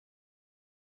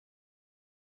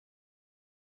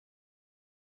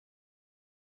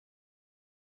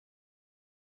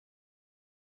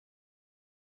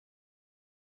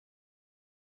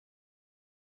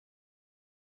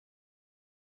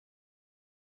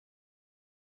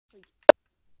No,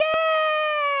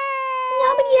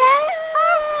 but yes!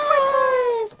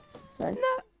 Sorry.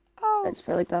 No. Oh. I just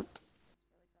felt like that.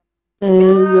 Did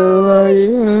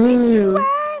you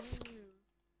ask?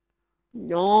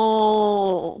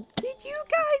 No. Did you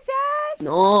guys ask?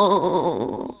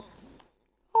 No.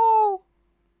 Oh.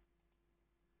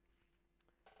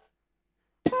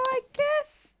 Well, I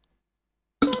guess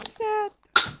that's it.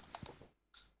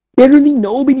 Literally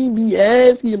nobody be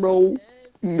asking, bro.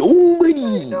 Nobody.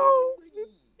 I know. You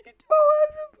don't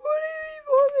have to bully me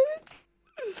for this.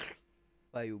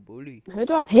 Why you bully? How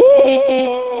do I?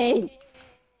 Hey!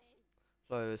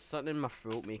 Sorry, there's something in my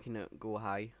throat making it go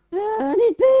high.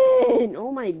 Ben!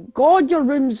 Oh my god, your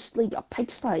room's like a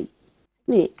pigsty.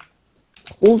 Mate,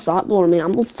 close that door, mate.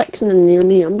 I'm not fixing it near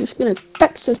me. I'm just gonna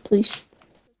fix this place.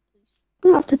 I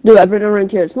don't have to do everything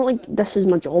around here. It's not like this is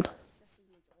my job.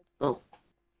 Oh.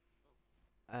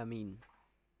 I mean...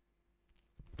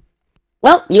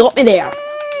 Well, you got me there.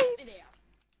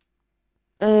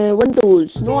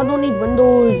 Windows. No, I don't need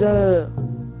windows.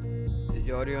 Is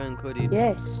your audio included?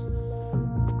 Yes.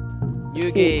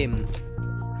 New game.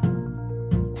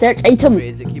 Search item.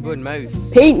 Wait, is it keyboard and mouse?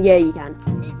 Paint. Yeah, you can.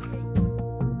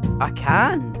 I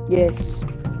can? Yes.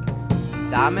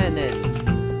 Damn it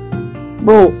then.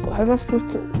 Bro, how am I supposed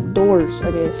to... Doors,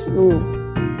 I guess. No.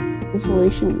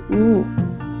 Insulation. No.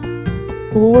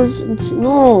 Floors.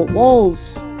 No.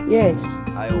 Walls. Yes.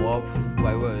 I love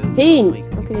flowers. Paint. Like,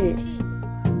 Okay.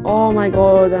 Oh my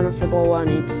god, and I forgot what I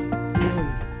need.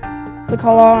 The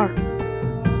colour.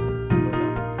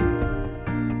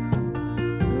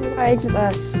 How do I exit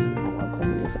this?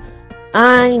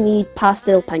 I need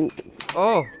pastel pink.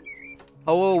 Oh!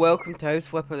 Hello, welcome to House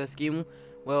Flipper. This game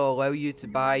will allow you to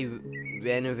buy,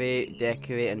 renovate,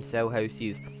 decorate and sell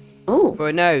houses. Oh.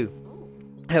 For now.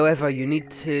 However, you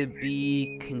need to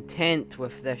be content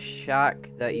with this shack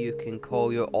that you can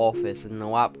call your office and the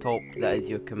laptop that is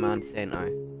your command center.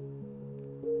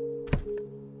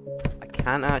 I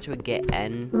can't actually get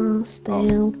in.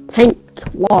 Pastel pink.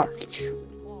 Large.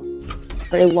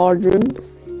 Very large room.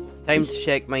 Time to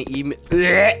check my email.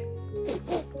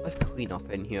 Let's clean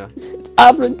up in here. It's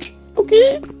average.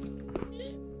 Okay.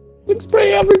 Looks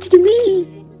pretty average to me.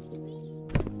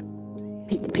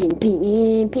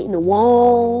 Painting the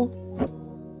wall.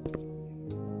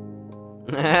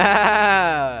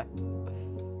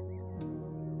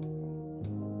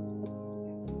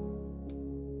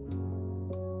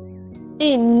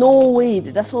 Ain't no way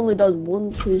that this only does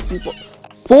 1, 2, 3, 4,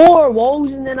 4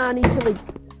 walls, and then I need to like.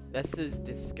 This is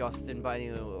disgusting, but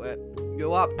anyway, your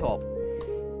laptop.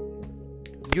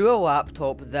 Your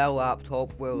laptop, the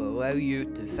laptop, will allow you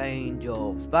to find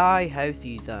jobs, buy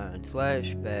houses and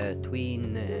switch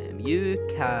between them. You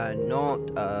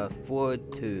cannot afford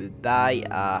to buy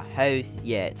a house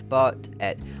yet, but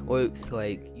it looks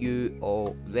like you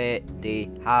already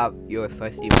have your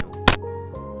first email.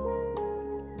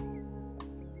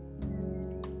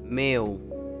 Mail.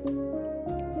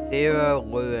 Sarah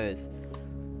Lewis.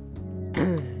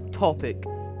 Topic.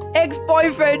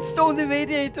 Ex-boyfriend stole the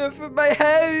radiator from my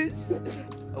house.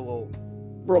 Hello.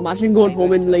 Bro, imagine going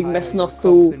home and like missing a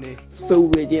full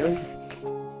radiator.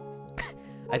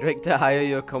 I'd like to hire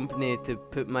your company to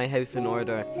put my house in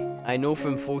order. I know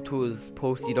from photos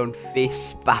posted on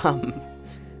Face Spam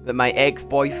that my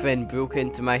ex-boyfriend broke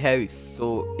into my house,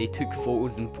 so they took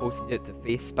photos and posted it to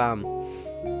Face Spam.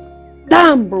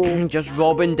 Damn, bro. Just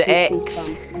robbing the ex.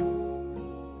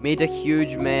 Made a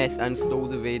huge mess and stole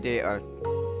the radiator.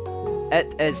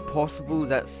 It is possible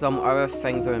that some other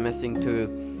things are missing too.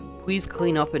 Please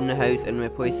clean up in the house and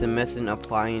replace the missing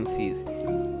appliances.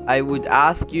 I would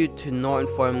ask you to not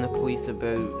inform the police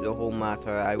about the whole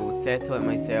matter. I will settle it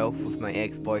myself with my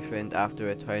ex-boyfriend after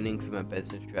returning from a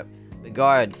business trip.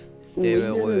 Regards,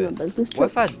 Sarah Lewis. What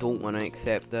if I don't want to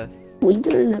accept this? What are you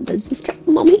doing in a business trip,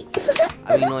 mommy?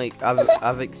 I mean, like,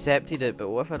 I've accepted it, but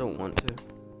what if I don't want to?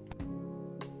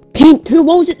 Paint 2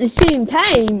 walls at the same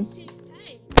time?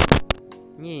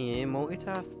 Yeah,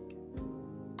 multitask.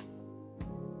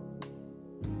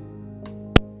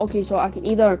 Okay, so I can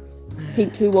either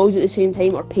paint 2 walls at the same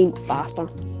time or paint faster.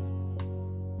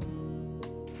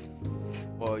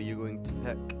 What are you going to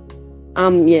pick?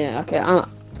 Yeah, okay,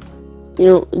 you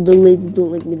know, the ladies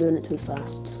don't like me doing it too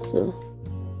fast, so.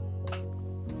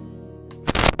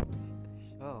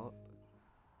 Shut up.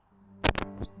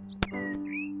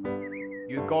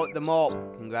 You got the mop!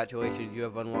 Congratulations, you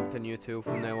have unlocked a new tool.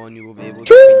 From now on, you will be able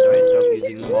to paint the stuff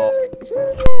using the mop.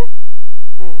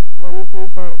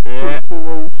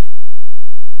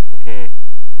 Okay.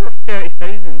 What's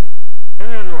 30,000? How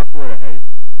do I not afford a house?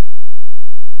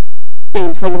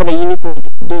 Think about it, you need to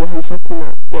do a house up and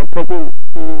that, get pregnant,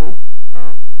 you know.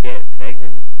 Get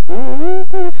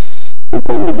You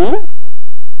playing the game?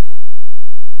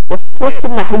 You're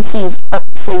flipping the houses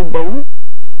upside down.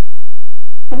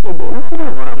 What are you doing for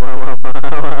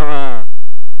that?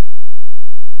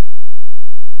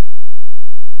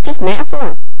 Just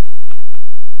metaphor.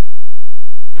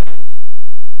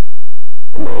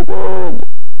 Oh my god.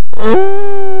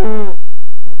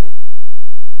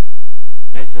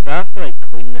 Right, so do I have to like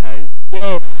clean the house?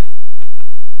 Yes.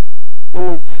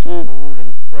 And see. Hold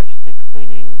and switch to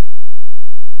cleaning.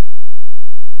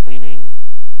 Cleaning.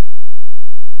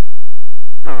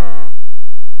 Aww.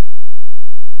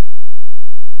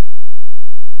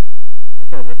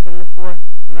 What's all this on the floor?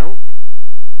 Milk?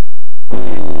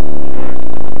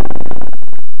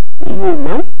 You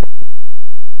milk?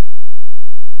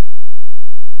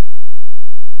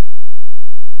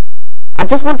 I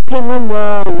just want to pay one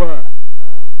more.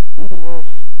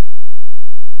 Jesus.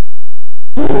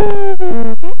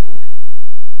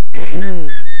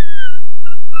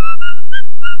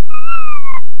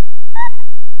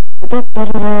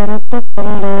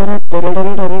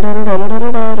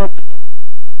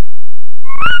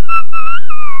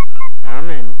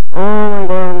 Amen. Oh my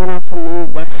god, I'm gonna have to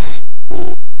move this.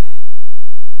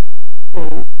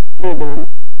 You're done.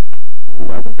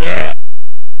 Yeah.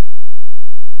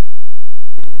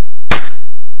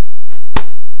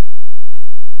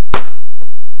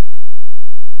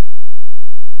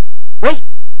 Wait!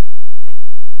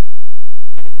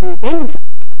 Again.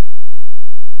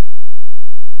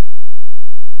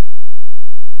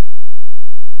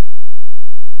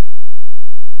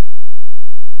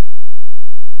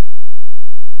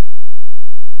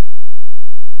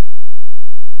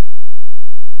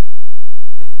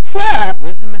 Sir!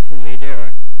 Where's the missing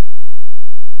radiator?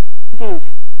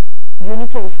 James, you need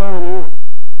to install a new one.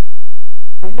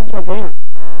 What's the job there?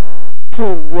 To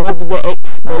rob the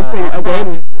ex-boyfriend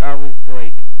again. I was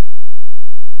like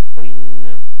clean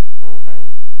the whole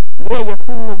house. Yeah, you're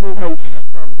cleaning the whole house.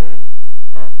 That's what I'm doing.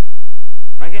 Oh. Am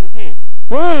I getting paid?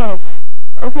 Yes!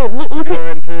 Okay, look You're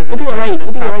at improving the right, look at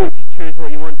the tablet right. to choose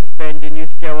what you want to spend in your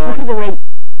skill Look on. at the right.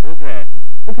 Progress.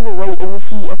 Look to the right and you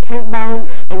see account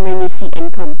balance and then you see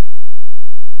income.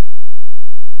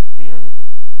 300.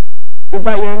 Is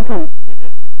that your income? Yes.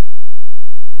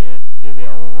 Yes, it's gonna be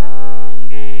a long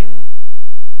game.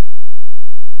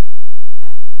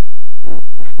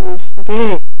 Expose,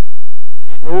 okay.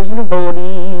 Expose the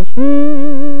body.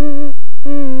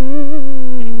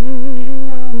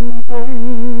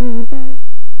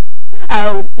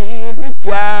 I was in the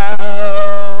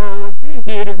job,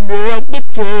 didn't get the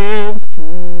chance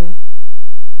to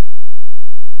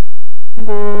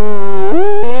go.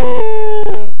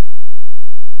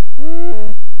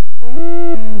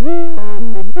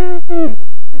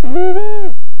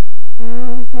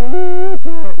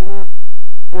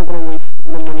 I'm not gonna waste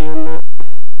my money on that.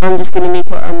 I'm just gonna make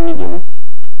it a medium.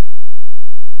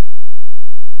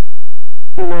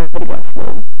 And I'm gonna get a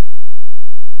small.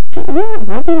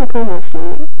 Why do you call that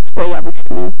small? It's pretty average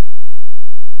to me.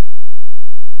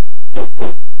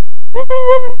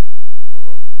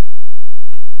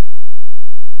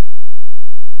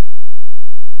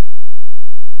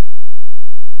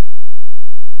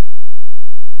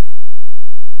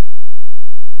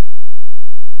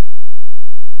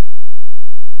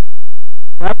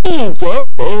 Happy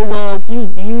get those these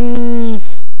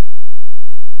bees.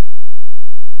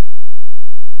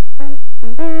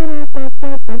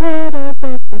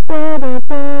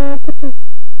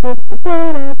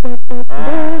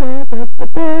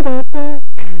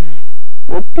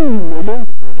 What do you know?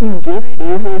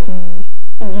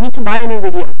 You need to buy a new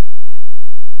video.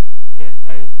 Yeah,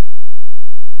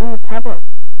 On the tablet.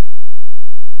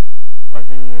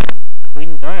 living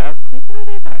clean diet. I've cleaned all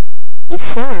that. Yes,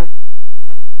 sir.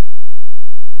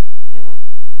 You know,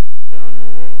 put it on the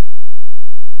wall.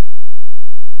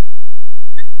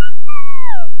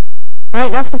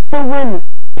 Right, that's the full win.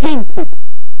 Pain poop.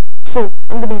 So,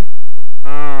 I'm gonna...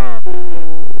 Ah. yeah,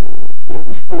 I'm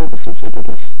just gonna dissociate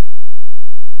this.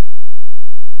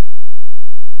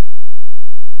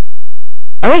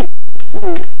 Alright, so,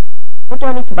 what do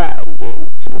I need to buy again?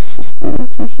 So,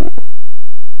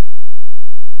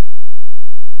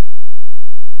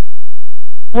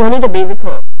 yeah, I need a baby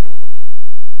cup.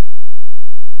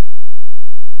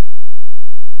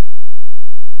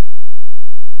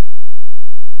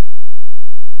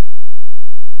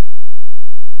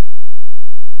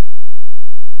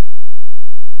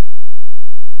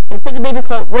 And put the baby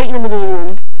clock right in the middle of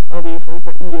the room, obviously,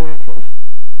 for easy access.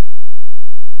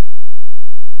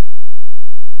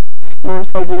 More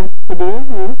something to do,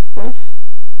 yeah, nice.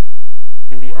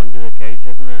 Can be under the couch,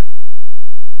 isn't it?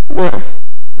 What?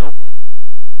 Nope.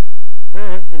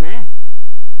 Where is the mess?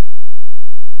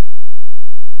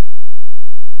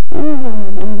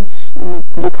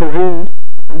 look around.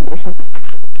 And there's a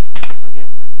I'll get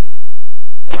money.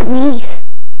 me.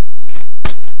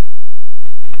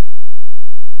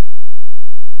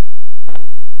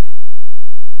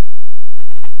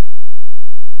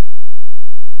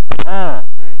 Oh,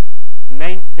 right.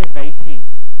 9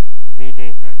 devices.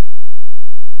 Video. Right.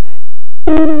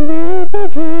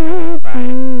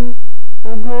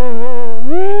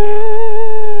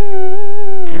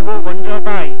 You will wonder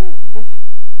why.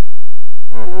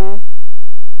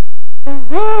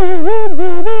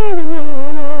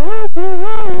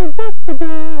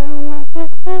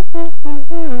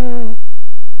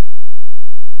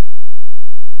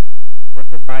 What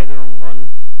if I buy the wrong one?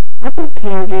 I don't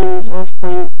care, James, last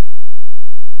point.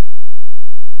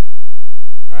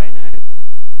 Buy now.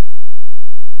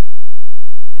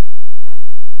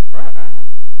 What?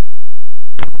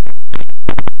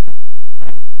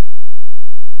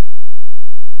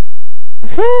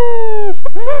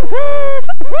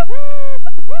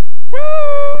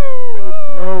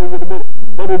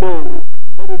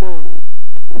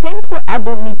 I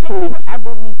don't need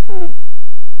to leak.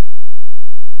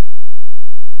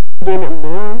 Doing it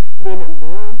more.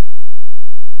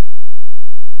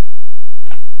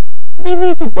 They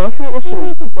need to decorate this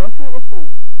room.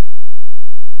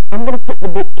 I'm gonna put the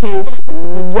bookcase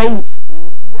right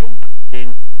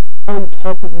King. on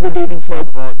top of the baby's I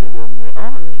head. bought the wrong way. Oh,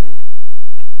 no.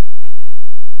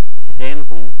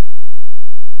 Assembly.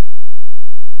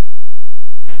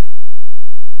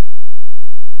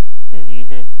 This is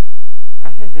easy.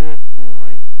 I should do this in my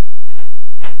life.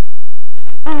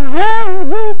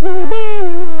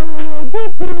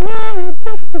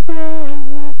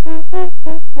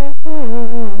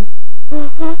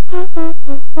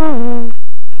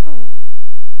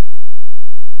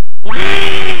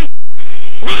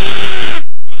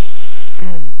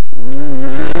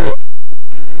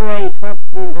 Right, that's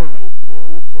good.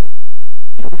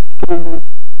 That's good.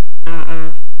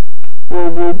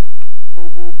 Well, good.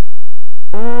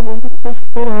 There's no place to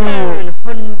put it.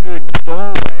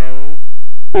 $700.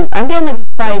 I'm getting like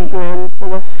 $5 for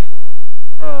this.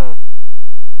 Oh.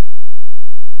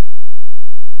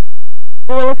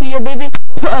 You wanna look at your baby?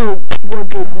 Put a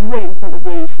wardrobe right in front of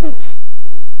where he sleeps.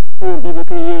 He won't be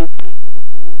looking at you.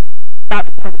 That's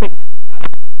perfect.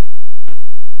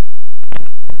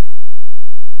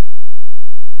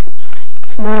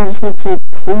 So now I just need to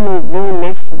clean the really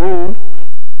messy room.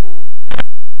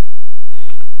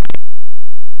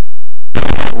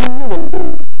 In the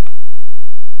window.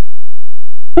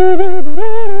 You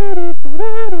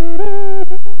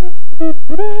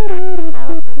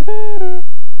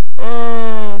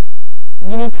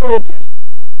need to like,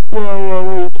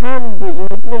 yeah, you can, but you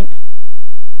need like,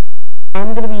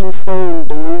 I'm gonna be installing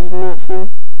doors and that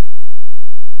soon.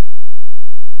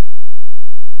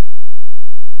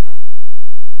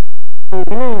 I'm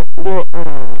gonna get,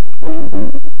 I'm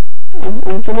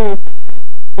gonna,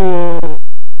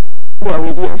 get a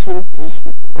radiator soon, because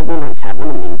I don't like having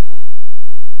one of them.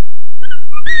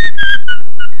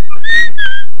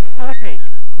 Perfect.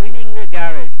 Cleaning the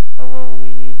garage. Hello,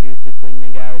 we need you to clean the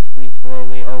garage. Please throw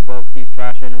away all boxes,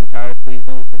 trash and all tires. Please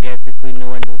don't forget to clean the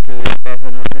window too. It's better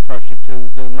not to touch the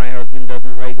tools, though my husband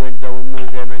doesn't like when Zoe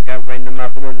moves them and can't find them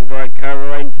afterwards. Lord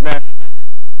Caroline Smith.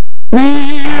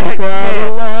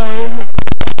 Caroline!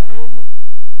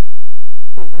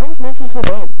 Why is Messi so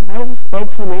bad? Why is his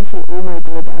bed so nice and oh my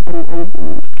god, I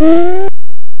didn't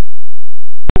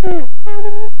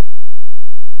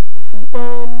This is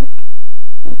done.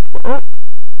 Oh.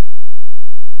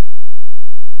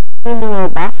 I'm in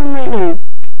the bathroom right now.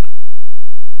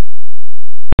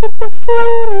 It's a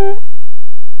floater.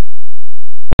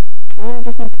 I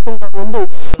just need to clean the window.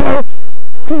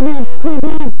 Clean in,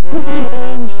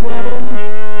 Sharon.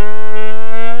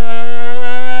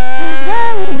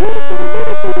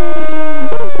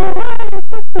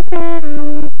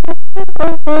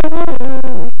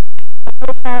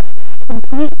 All tasks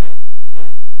complete.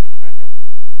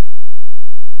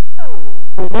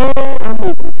 And now I'm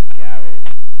moving.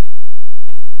 Garage.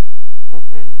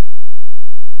 Open.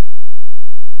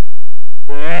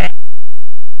 Right.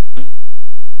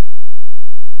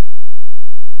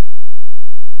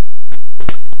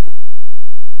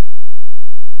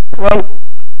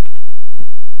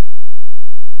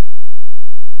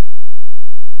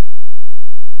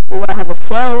 Well, I have a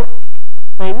flow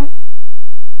thing.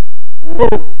 Whoa.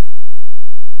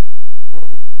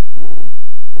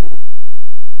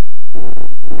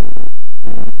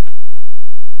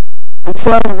 I'm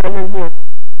flowing right in here.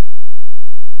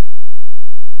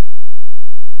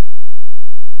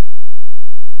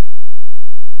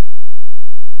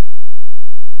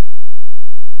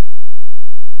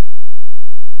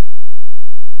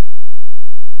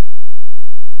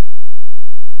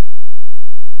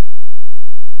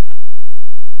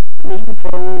 maybe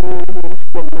for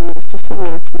just what minutes just so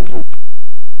I can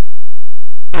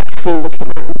actually look at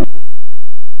it.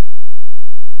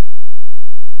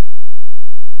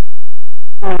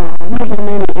 I'm not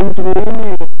gonna make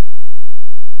engineering it.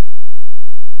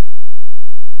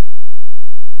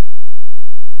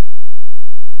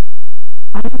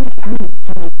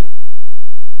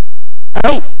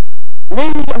 Alright,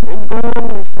 maybe I can go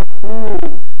and start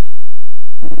cleaning.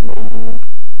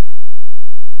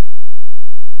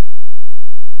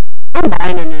 I'm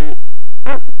buying a new.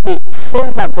 Wait,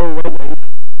 slow that door right now.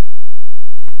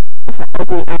 That's an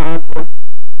ugly door.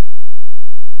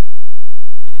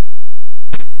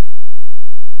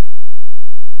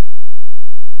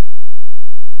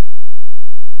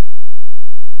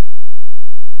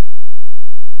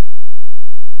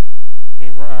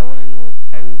 Hey, what I want to know is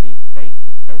how these bikes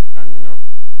are still standing up.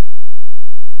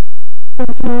 You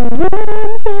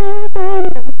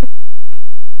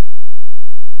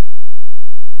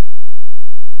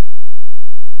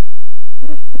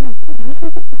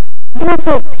can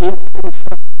also paint and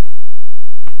stuff.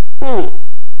 Wait.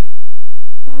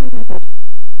 Oh my god.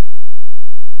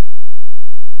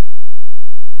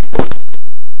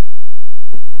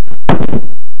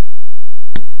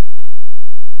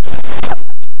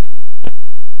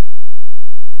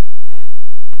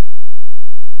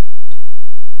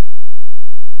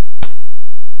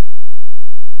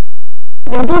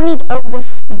 I don't need all this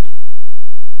speed.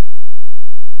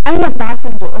 I have a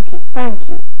bathroom door. Okay, thank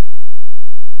you.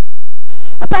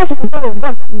 A bathroom door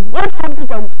worth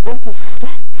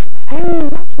 126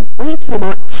 pounds. That's way too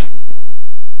much.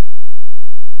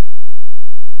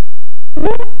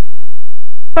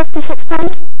 56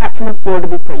 pounds? That's an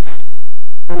affordable price.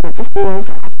 And I just realised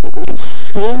I have to go to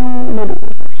Shane Middle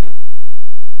first.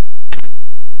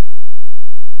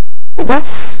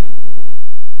 That's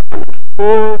an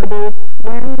affordable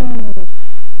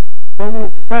price.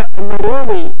 Doesn't fit in my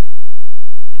doorway.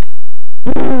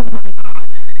 Oh my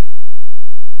god.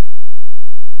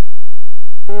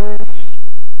 Yes.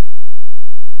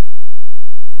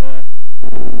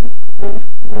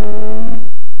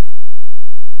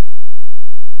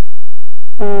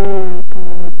 Oh my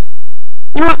god.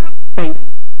 You know what? Fine.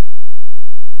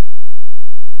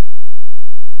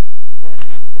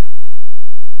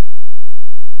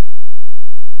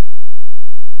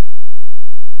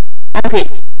 Okay.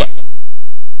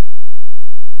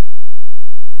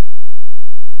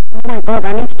 Oh my god,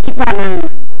 I need to keep that now.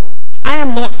 I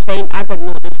am not spending, I did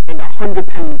not just spend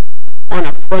 £100 on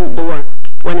a front door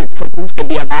when it's supposed to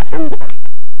be a bathroom door.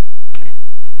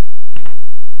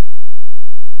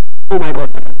 Oh my god.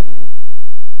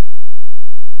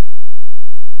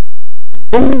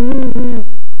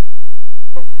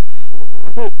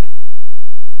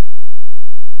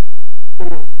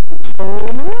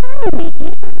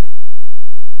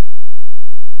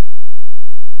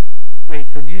 Wait,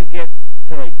 so do you get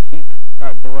to like keep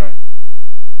that door?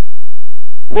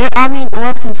 Yeah, I mean, or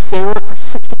I can sell it for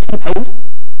 £62,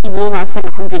 even though I spent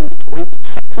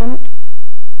 126 on it.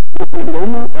 Not gonna be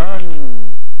on that.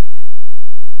 Done.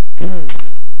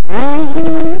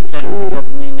 Right.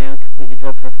 Of me now complete the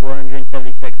job for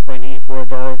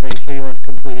 $476.84. Are you sure you want to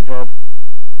complete the job?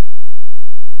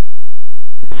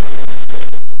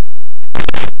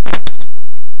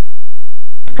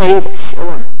 I need a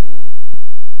shower.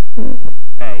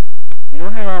 Right. You know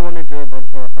how I want to do a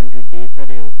bunch of 100 days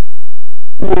videos?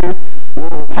 Yes.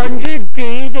 100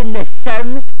 days in The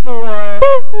Sims 4!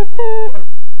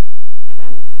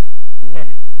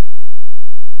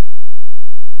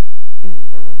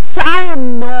 So I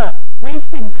am not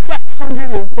wasting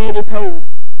 £630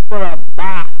 for a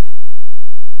bath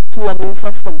plumbing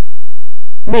system.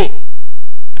 Mate.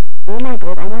 Oh my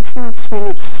god, I wish I had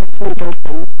spent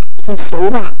 £600 to install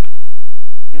that.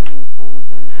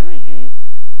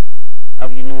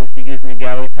 Have you noticed that using the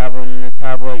gallery tab on the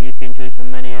tablet, you can choose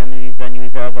from many images and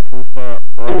use it as a poster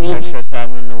or a picture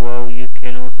tab on the wall. You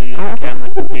can also use the camera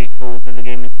to take photos of the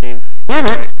game and save. Yeah,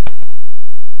 man.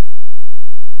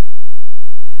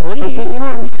 Sorry. Okay, you know what,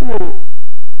 I'm just gonna...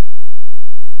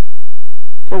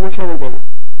 So which one again?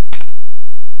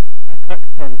 I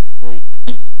clicked on sleep.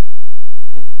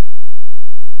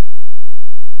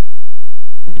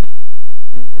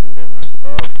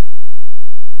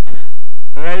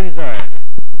 Browser.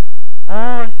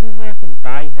 Oh, this is where I can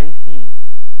buy houses.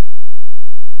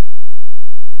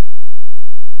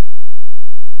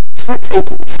 Search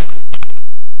items.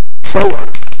 Shower.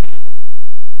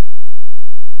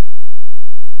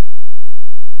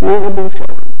 Movable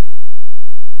shower.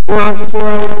 Well,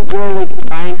 before you're like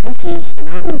buying houses and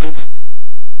I'm just...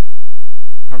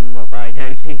 I'm not buying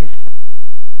houses.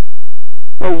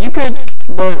 Well, you could,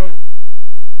 but...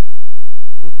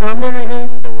 I'm there right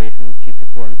now. And away from the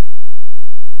cheapest one.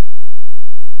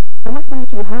 How much money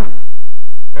do you have?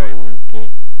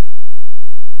 31k.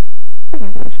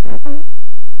 I'm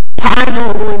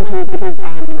not going to because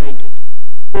I'm like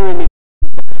really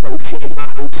so shit in my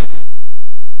house.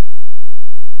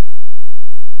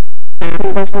 I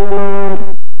think that's one of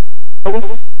my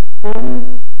biggest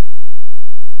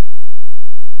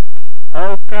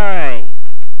Okay.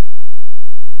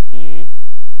 Yeah.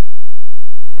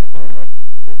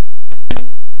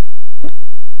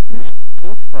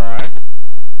 So far.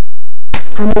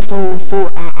 I almost only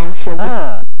thought I should.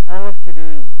 All I have to do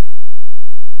is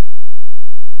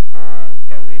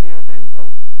get a radio down, but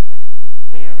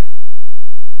where?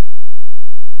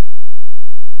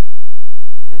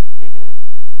 This radio.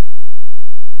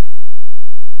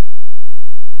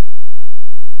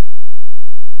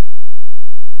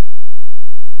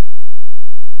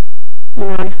 You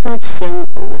know, I just feel like saying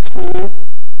over to you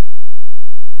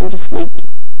and just like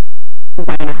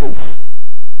buying a house.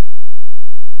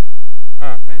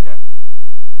 Ah, found it.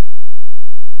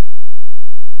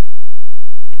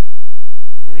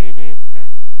 Radio.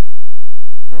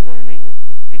 Not gonna make the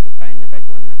mistake of buying the big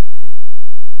one this time.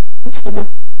 What's the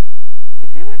matter? You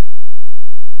see what?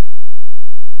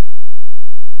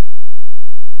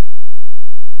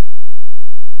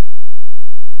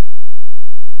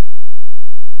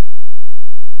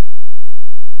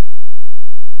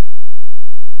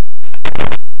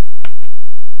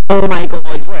 Oh my god.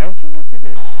 What else do you have to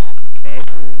do?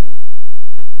 Bedroom.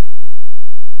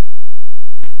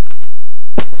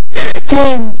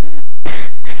 James!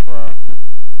 What?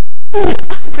 I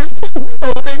just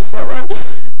installed a shower.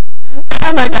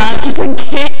 Oh my god, you can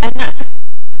get in it.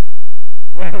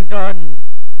 Well done.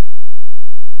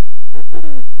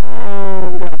 Oh,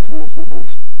 I'm gonna have to move some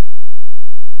things.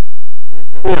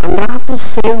 Yeah, I'm gonna have to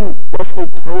sell this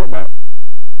like toilet bit.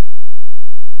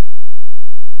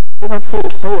 If I've seen a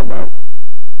toilet bit,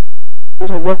 there's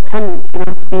a work in, it's gonna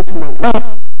have to be to my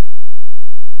left.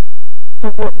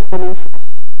 Toilet plumbing's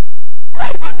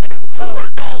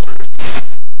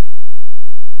 $504.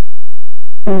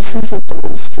 And this is what the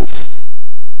most is.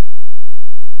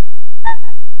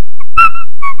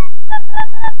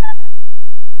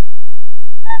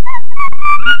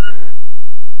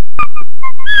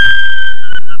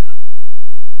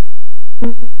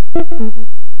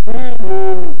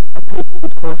 A pipe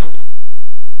would cost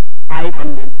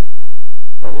 $500.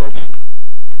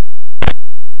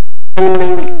 And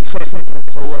maybe searching for a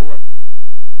toilet.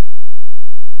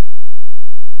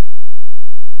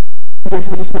 This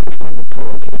is just not a standard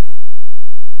toilet, okay?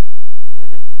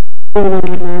 Oh my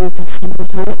god, man, it's a simple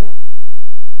toilet.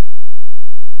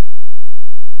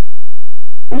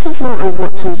 This is not as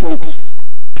much as like...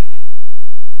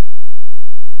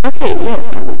 Okay,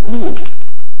 yeah, easy.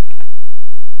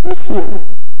 Let's see.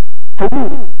 How?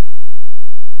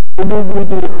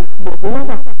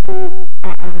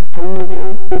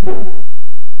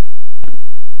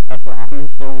 That's what I'm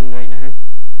installing right now.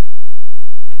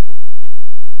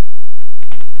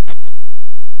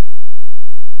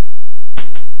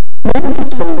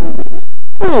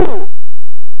 Oh,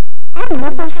 I've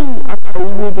never seen a tow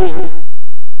video.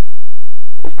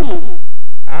 What's me?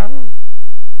 I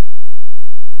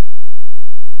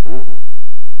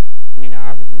mean, I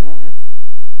haven't noticed.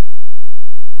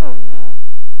 Oh no.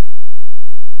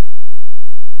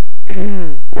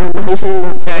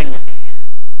 Sink.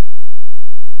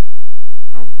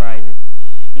 I'll buy the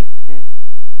cheapest thing.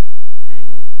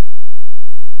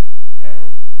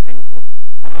 Think.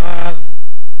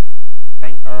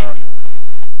 Oh no.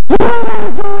 Oh my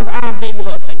god, I've baby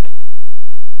got a sink.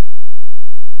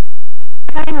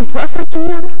 I can't even put a sink in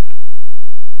here.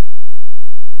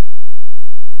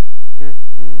 You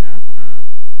cannot.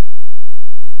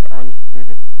 Unscrew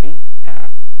the tape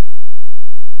cap.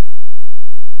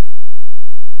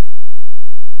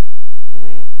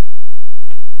 Wait.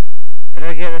 How do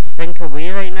I get this sink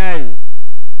away right now?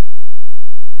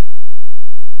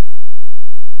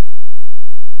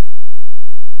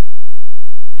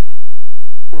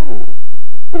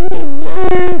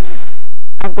 Yes!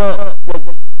 I've got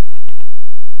the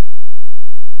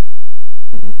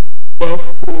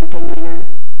best thing in here.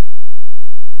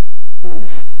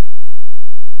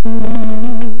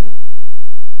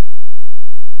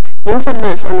 You're from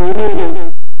this, I'm leaving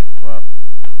you. What?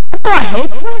 I've got a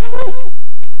head flashlight!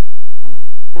 Oh,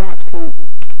 that's cool.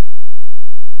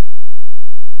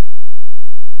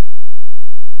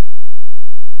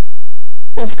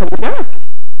 Let's come together.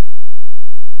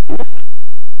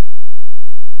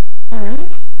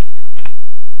 Alright.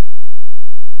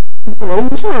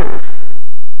 Bronzer.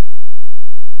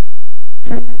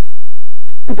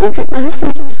 Don't drink my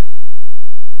history.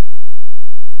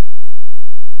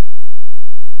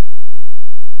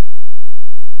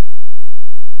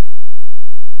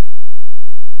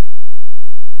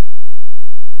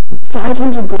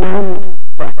 500 grand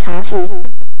for a castle.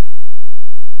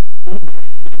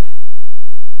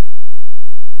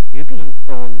 You've been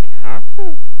installing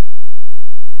castles?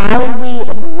 Alleyway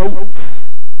of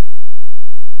lights.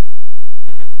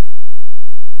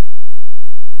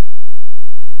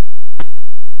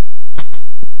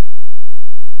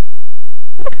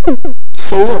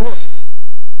 Solar.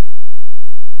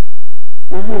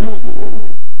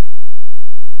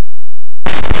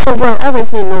 Oh well,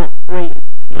 obviously not. Right.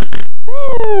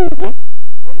 Yeah.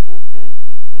 Why did you bring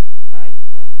me take 5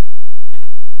 grand?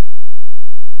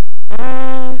 I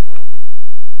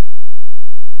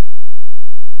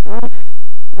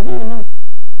don't know.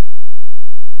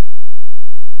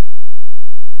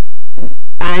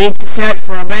 I need to search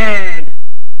for a bed.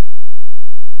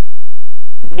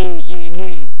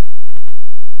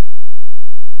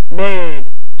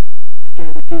 Bed. It's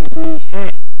gonna give me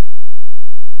shit.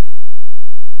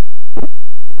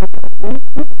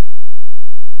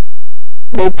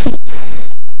 Bed sheets.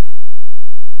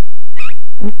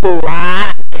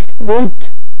 Black wood.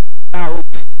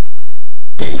 Out.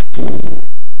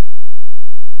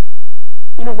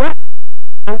 You know what?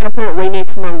 I'm gonna put it right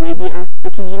next to my radiator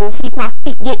because see if my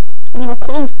feet get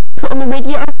cold, put on the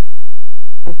radiator,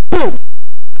 and boom!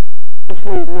 It's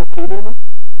like not cold anymore.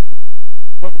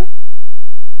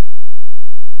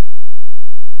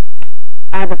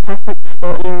 I had a perfect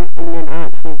spot here and then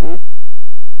accidentally.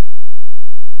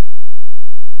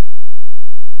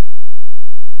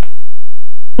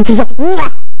 It is like,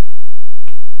 now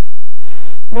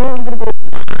I'm gonna go.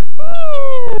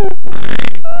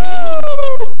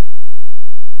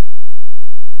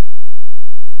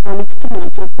 I need to turn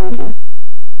it to a phone.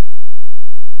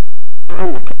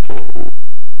 I'm not kidding.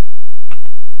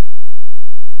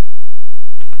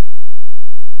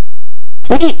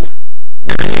 Sleep!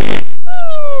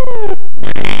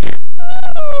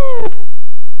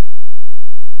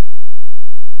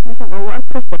 Listen, I want to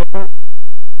perfect that.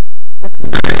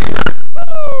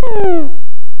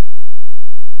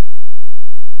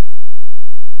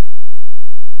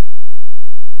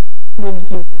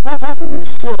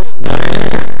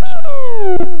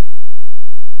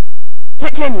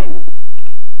 Kitchen!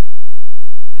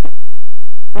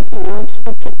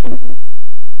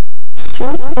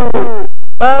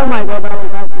 Oh my god,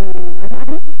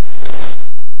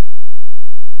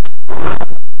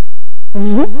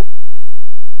 You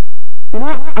know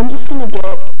what? I'm just gonna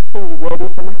get things ready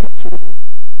for my kitchen.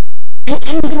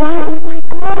 Kitchen dry! Oh my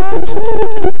god, there's so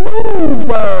many things!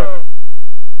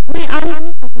 Wait, I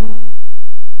need...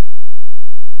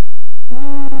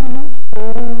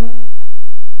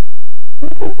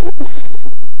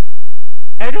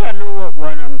 How do I know what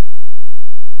one I'm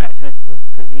actually supposed to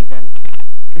put these in?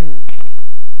 I'm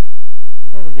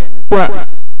probably getting What? a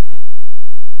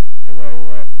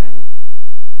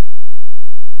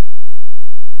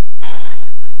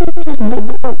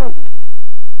little thing.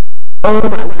 Oh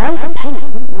my, why is it pink? I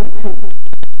don't want pink.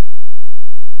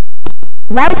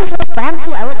 Why is it so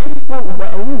fancy? I actually just want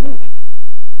round.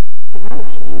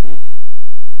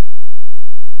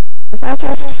 If I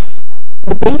just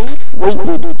the base white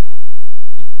wooded,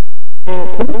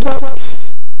 tabletop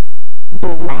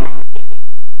black,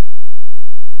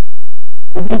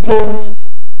 the details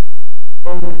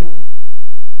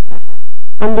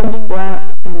handles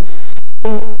black and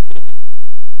stick,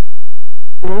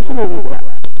 and also maybe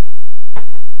black.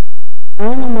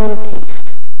 I'm a man of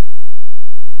taste.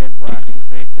 You said black is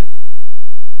racist.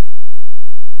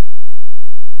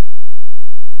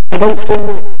 I don't stand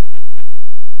it.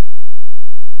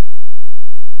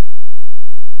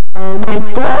 Oh my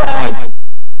god!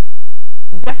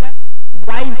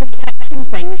 Why is the kitchen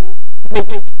thing like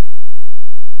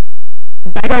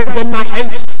bigger than my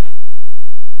house?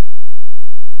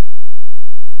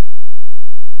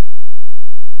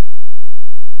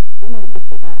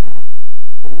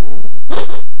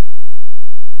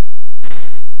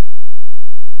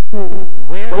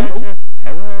 Where is this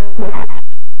power?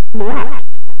 Black.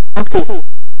 Okay.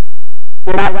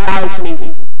 Well, that's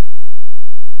amazing.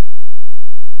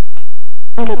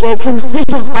 Oh my god, it's in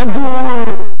my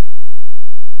door.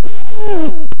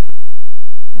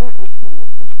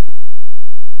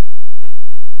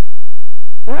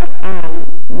 What if I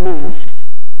move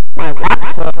my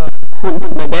laptop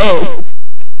onto my bed?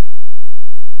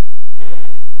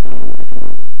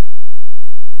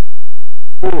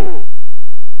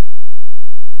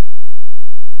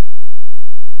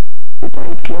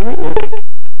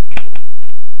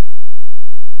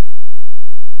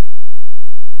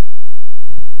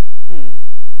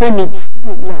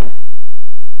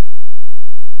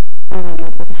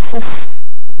 This is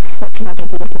such a bad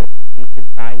idea. You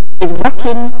could buy me It's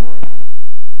working.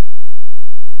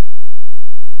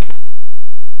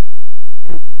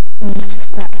 He's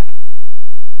just that.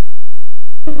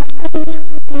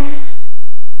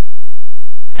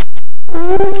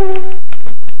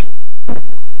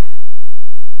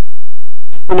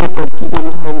 Oh my god, you don't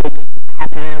know how like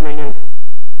happy I am right now.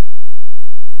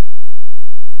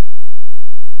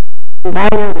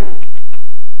 Bye.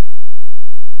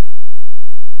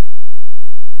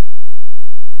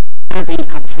 I don't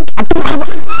have a sink. I don't have a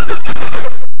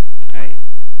Right.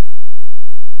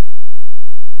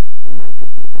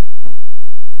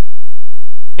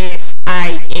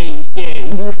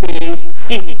 S-I-N-K, you say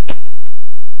sink.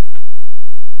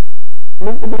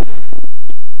 Look at this.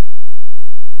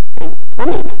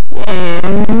 Plumbing. Yeah.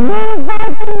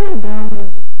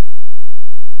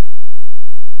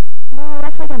 No,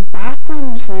 that's like a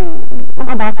bathroom sink.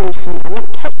 Not a bathroom sink. I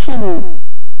want kitchen.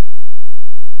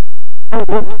 I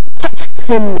want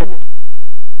kitchen.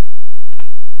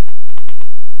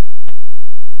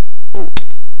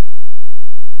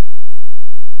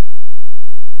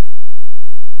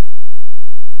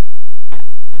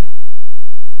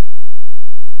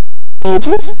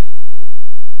 Edges?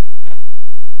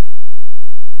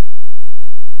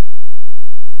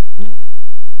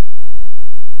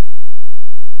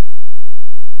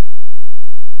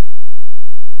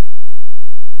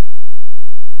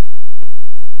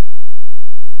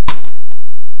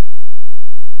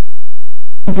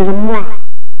 There's a moi.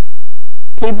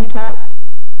 Tabletop.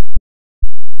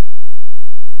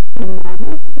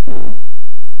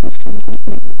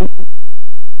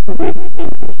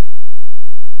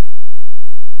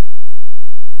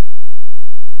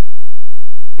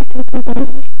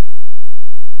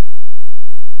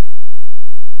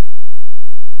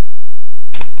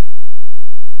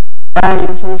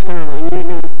 I'm so sorry.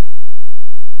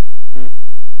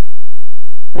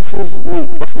 This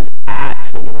is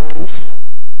actually nice.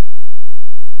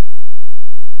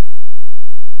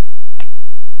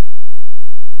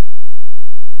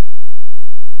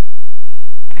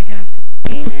 I just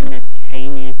paint in the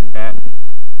tiniest bit.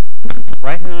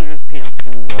 Why can't I just paint a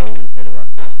full wall instead of a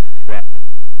strip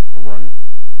or one?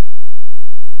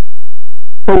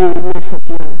 So you mess up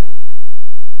your...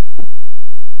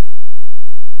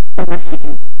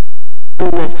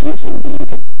 Unless using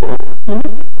these.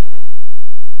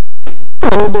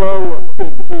 Although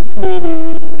it's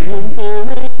many.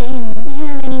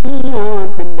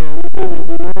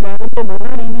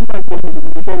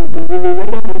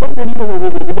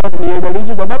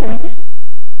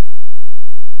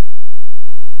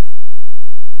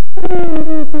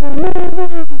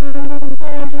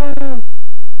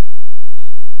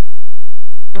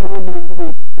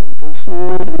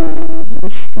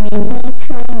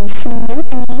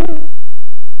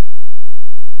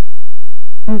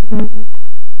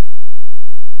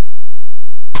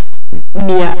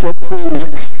 Me after cleaning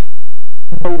it.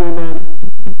 Boulderman.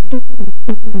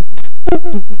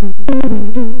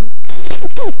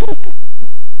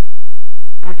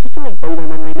 I actually feel like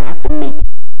Boulderman right now after me.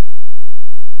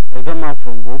 I got my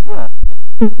from Roblox.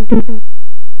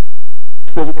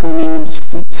 Physical me in the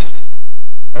streets.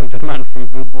 Spider-Man from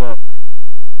Roblox.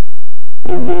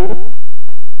 Yeah.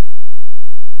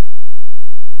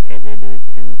 I bet they do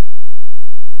games.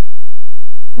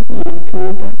 Yeah,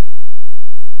 cool, but...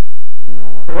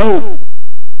 No. Wait!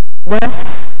 This...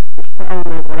 Oh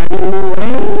my god, I didn't know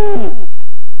wait!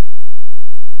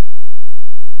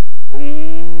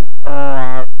 Please,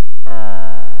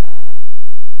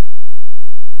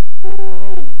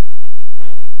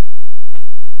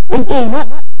 Wait, what?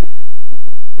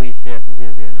 please say this is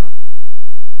gonna be enough.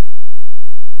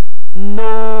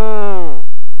 No!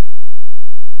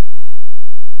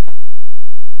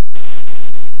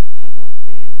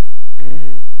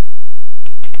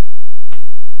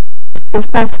 Let's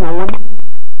pass my one.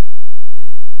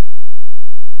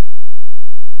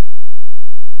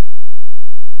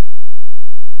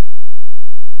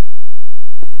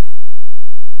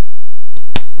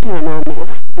 I don't know, man,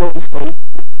 this is fun.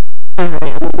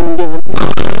 Alright, I'm gonna give it.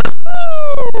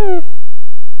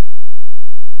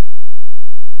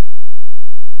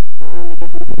 Let me get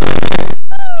some.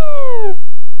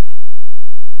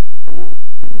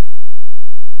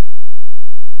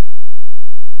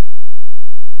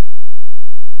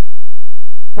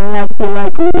 Be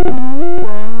like, wait,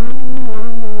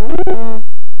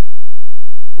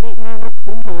 no, not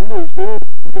clean my windows, dude.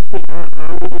 Just like,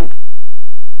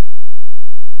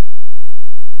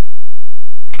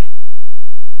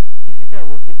 If you were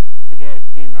looking to get this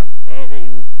game, I bet that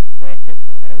you would sweat it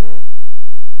for hours.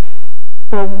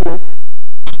 probably.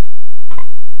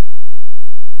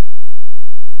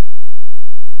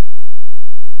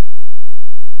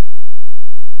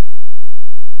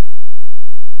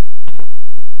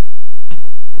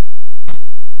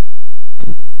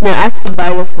 No, I can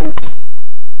buy this one.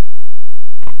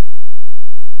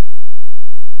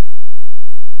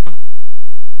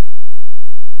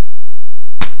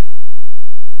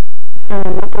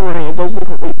 Not gonna lie, it does look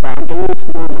like bad. Give me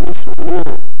some more money for a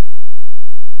minute.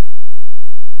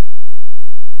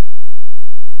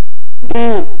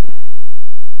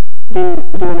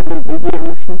 Doing a bit of a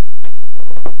mission.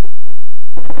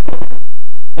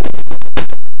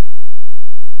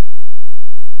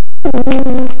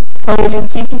 Oh, you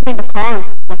see if you take the car.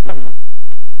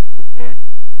 Okay.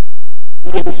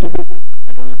 You get me to do.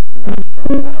 I don't know if I'm that strong,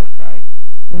 but I'll try.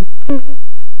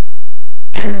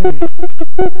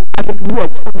 I think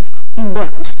what's fucking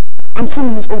nuts. I'm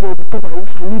sending this over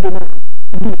because I need a man.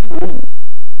 Be free.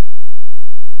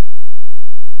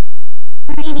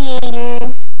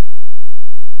 Radiator.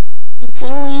 It's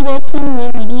only back in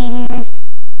the radiator.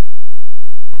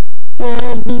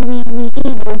 Gonna be really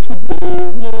able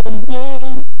today,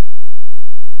 yeah.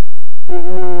 I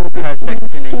have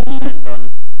 69% done.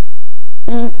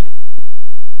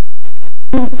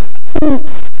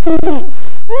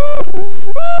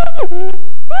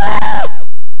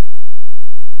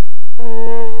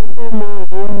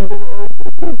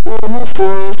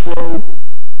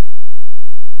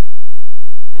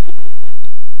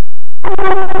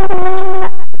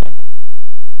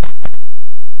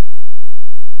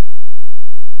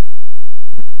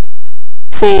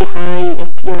 Say hi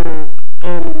if you're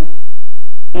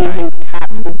using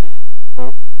captive.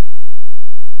 Oh.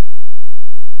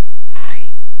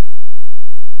 Hi.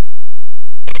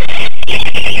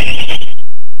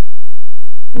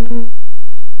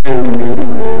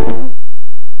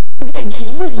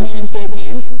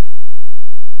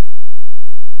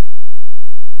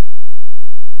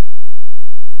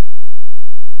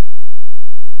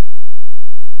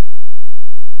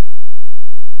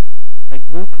 Like,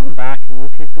 we'll come back and we'll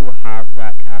still have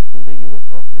that castle that you were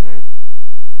talking about.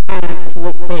 It's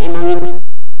like 30 million.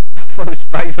 I thought it was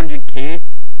 500k.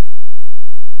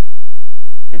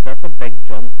 Dude, that's a big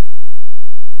jump.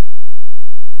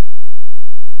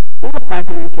 What's a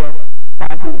 500 to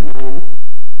 500 million?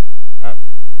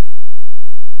 That's...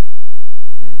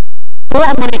 A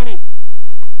lot of money.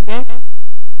 Okay?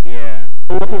 Yeah.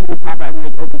 I'm looking for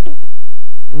 500 OBG.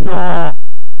 No!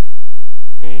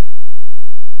 Okay.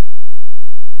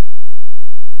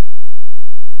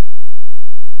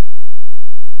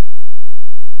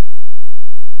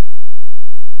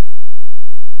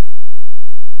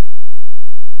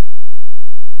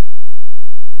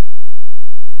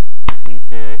 You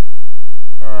say...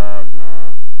 Oh,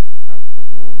 no. I've got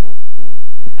no more food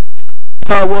there.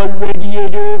 Power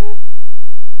radiator.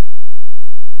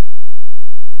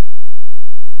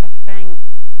 I think...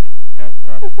 That's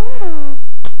what I said.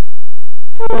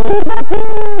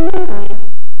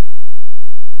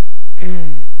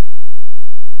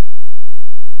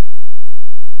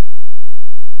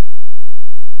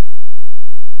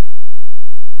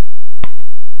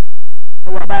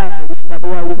 What about this? By the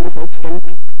way, I leave myself skin.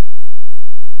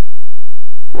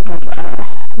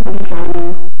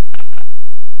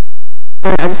 I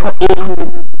just got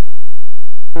 800.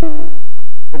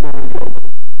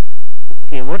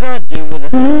 Okay, what do I do with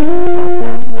this? I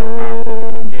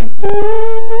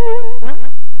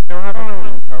still have a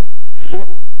clean cup.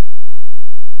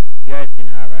 You guys can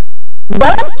have it.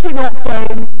 Let's turn up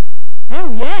down.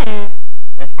 Hell yeah.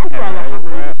 Let's I'm turn proud it of out.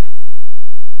 this.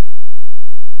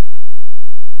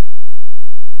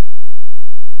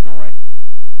 Not right.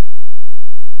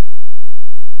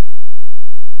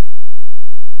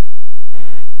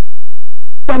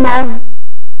 Come on.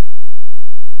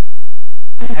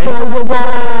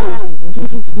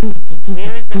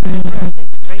 Where is the camera?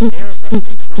 It's right there, but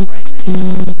it's not letting me do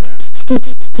it.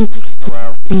 Oh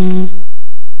well.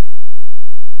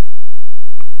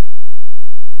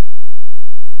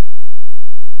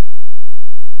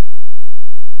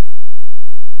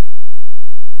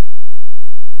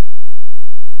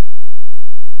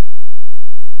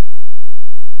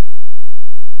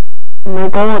 Oh my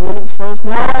god, look at the first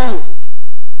one.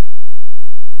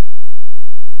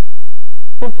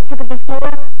 Let's pick up the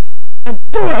floor and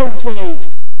throw it outside.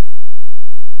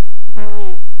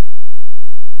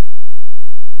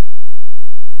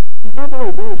 You don't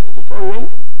really move, it's alright.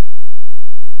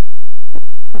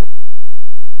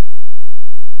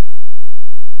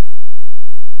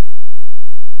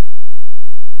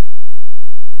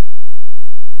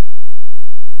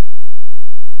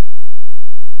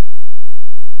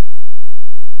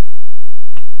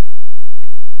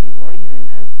 What even is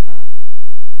that?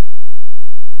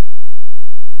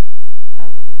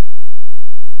 Alright.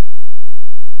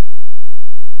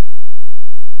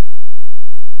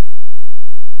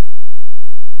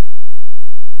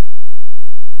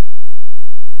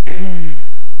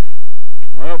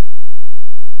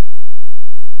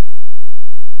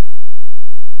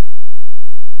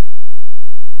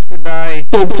 Goodbye.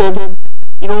 Kid.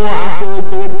 You know what I feel like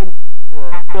doing?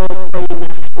 I feel like playing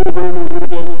this over and over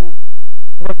again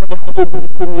with the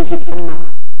whole music from that.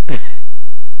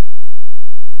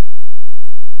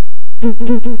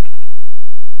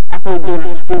 I feel like doing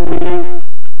a school video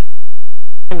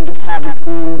and just having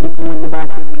people in the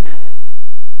background.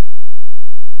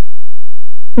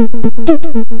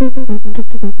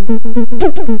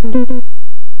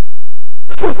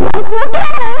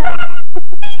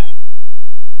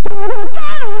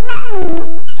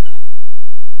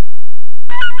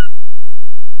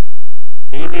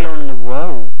 Baby on the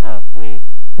wall. Oh, wait.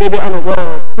 Baby on the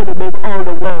wall. Put a baby on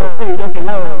the wall. Hey, that's a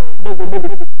love. There's a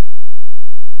baby.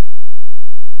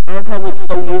 I'll probably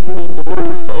still using these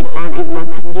words that aren't even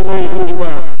mentioned. You don't really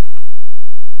well.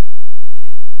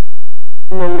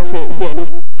 No, it's not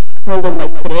getting held on by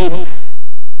threads.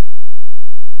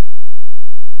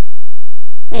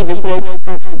 Maybe threads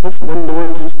actually just one door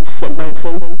and just sit by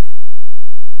itself.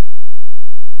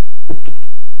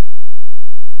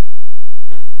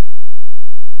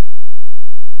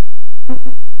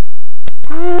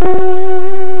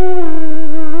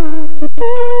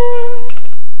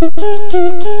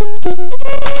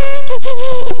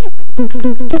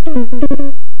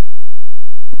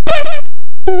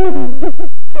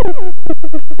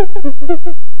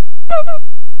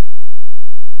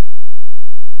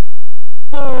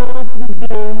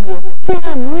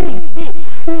 Can we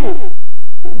fix it?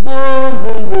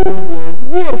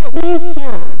 Yes, we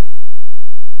can.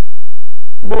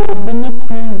 Bob and the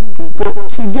crew got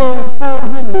to go for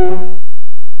a look.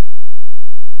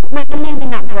 Recommending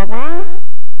that, brother.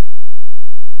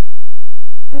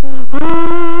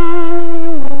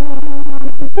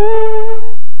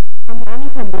 I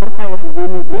need to modify this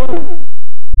room as well.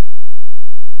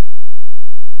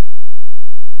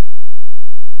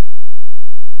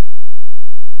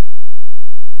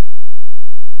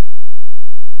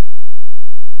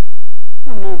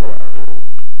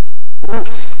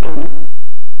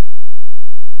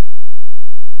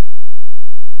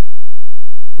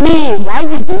 Man, why are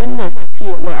you doing this to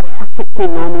like a perfectly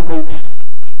normal house?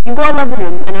 You've got a living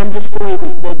room and I'm just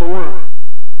doing the door.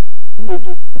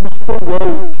 The full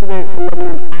wall so that it's a living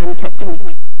room and kitchen.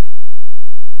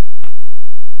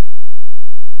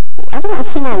 I don't want to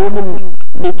see my woman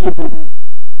making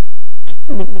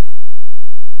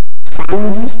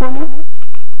sandwiches for me.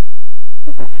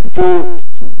 That's a joke.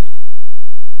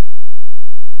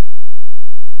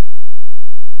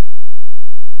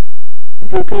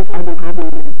 Because I don't have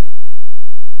any.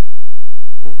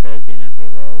 Because you never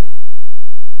roll.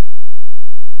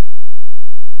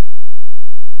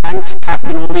 Thanks,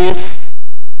 Captain Obvious.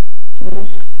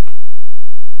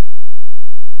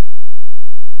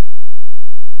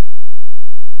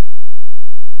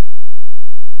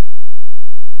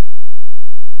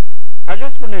 I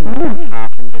just want to know what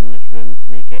happened in this room to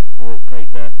make it look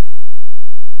like this.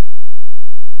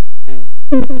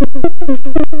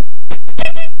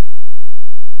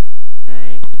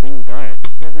 Right, clean dirt,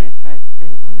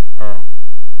 75%. Oh.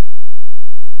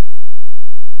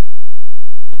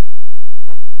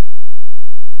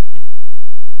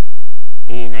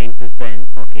 %,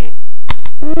 okay.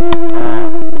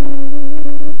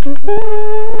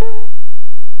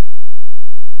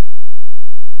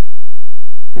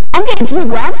 I'm getting 3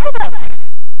 grand for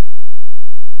this.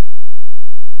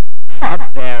 I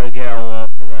better get a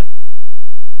lot for this.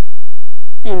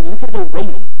 Dude, look at the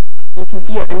rate. You can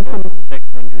see your income.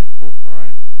 600 so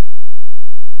far.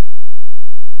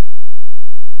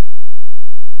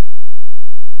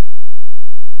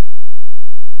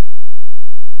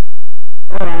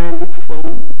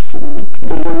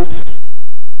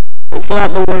 Fill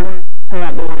out the word. Fill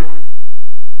out the word.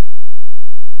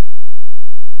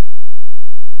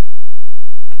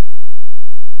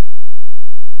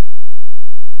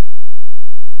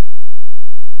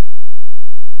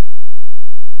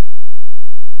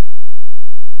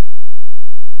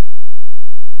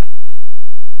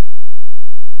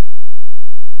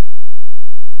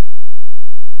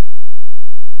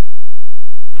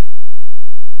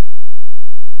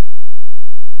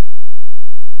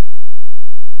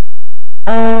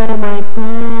 Oh my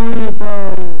god, bro.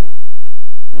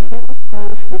 That was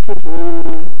close to the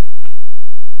blue.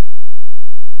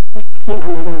 Let's take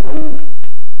another one.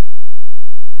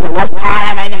 No, what's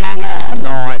part of the manga?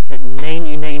 No, it's at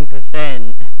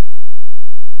 99%.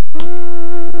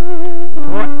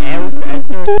 What else is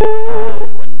there?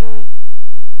 Oh, Windows.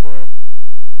 Before.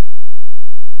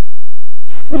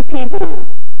 Sleepy blue.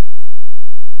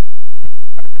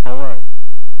 A color.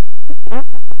 Yep,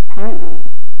 apparently.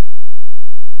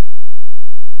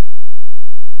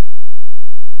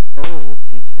 Oh,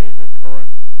 Luxie's favorite color.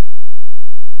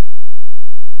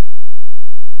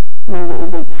 No, it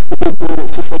was like stupid blue,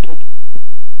 it's just like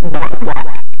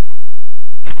black.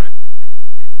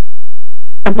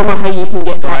 I don't know how you can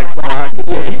get black. Yeah.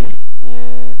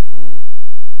 Yeah.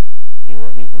 You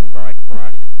love me some black.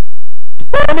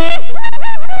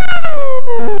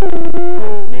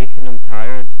 It's making them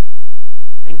tired.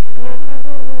 Thinking about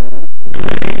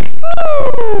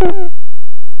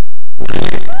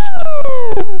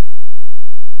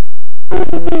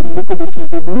it. Look at this,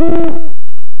 he's a blue.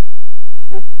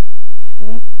 Sleep.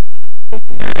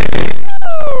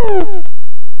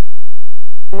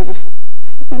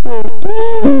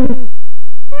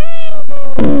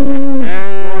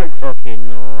 Okay,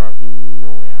 no, I've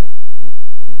no way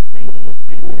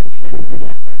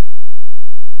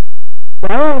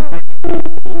Where is my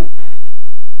pinks?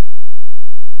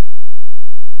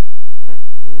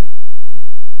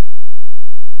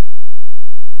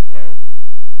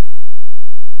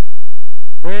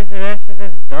 Where's the rest of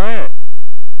this dirt?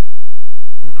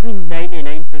 I'm clean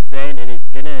 99% and it's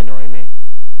gonna annoy me.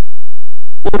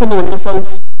 Look at the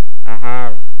windowsills.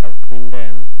 I've cleaned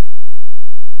them.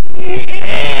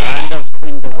 And I've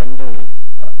cleaned the windows.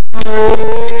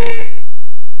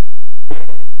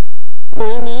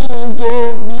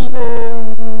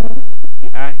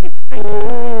 I keep thinking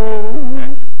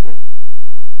this.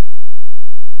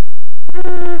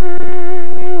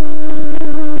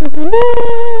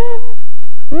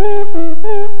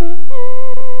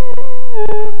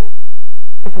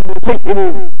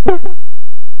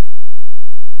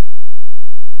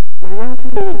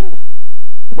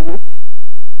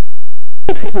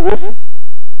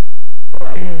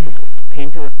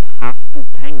 Paint it with pastel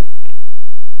pink.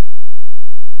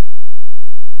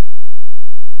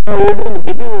 Oh, you're doing the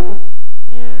baby one.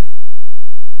 Yeah.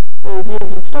 Oh,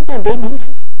 dude, stop doing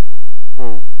babies.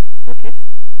 Whoa. Lucas?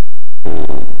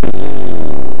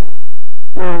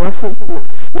 No, this is not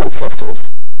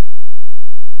sisters.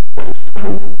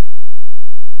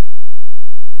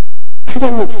 She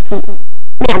didn't look cute.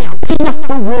 Man, I'm paying a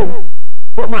full room,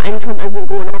 but my income isn't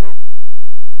going up.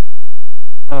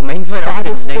 Oh, mine's went up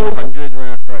to 900 when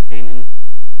I start painting.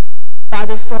 I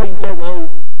just started go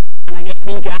low, and I get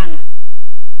 $3 grand.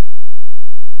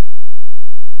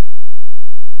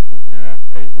 Making it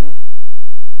 1,000.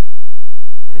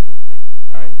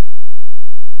 1,065. I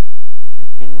should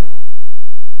paint more.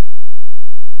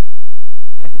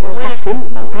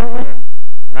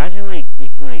 Imagine like you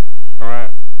can like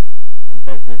start a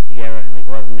business together and like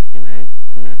live in the same house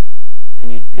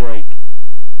and you'd be like,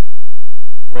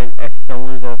 when if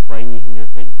someone's offline you can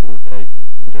just like go to the house and you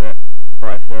can do it,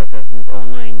 but if the other person's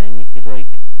online then you could like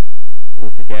go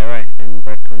together and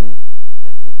work on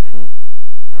different things.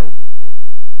 That would be good.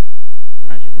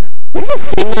 Imagine that. You're just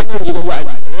saying that because you don't want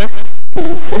to do this,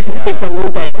 because it takes a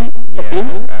long time.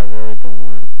 Yeah, I really don't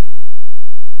want to paint.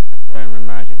 That's why I'm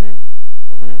imagining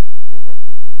someone else is here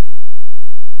working painting.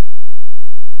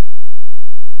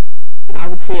 I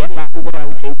would say if I was there, I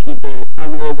would tell people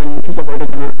I'm leaving because I've already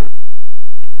done it.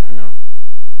 I know.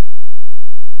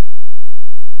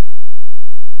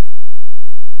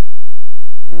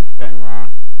 You would sit and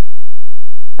laugh.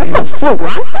 I've got $4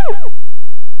 grand though.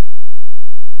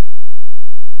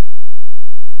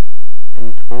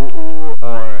 In total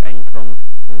or income?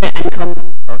 Income.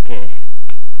 Okay.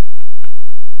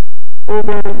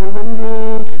 Over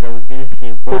 100. Because I was gonna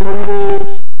say 400.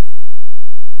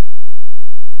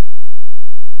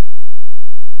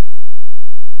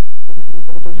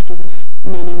 There's just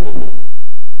many.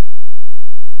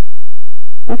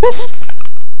 Okay.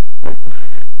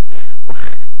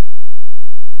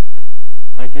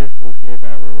 Why do you associate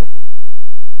that with working?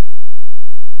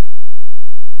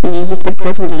 He's a good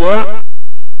person to do it.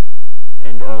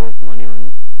 And all his money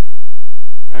on...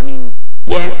 I mean...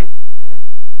 Yeah.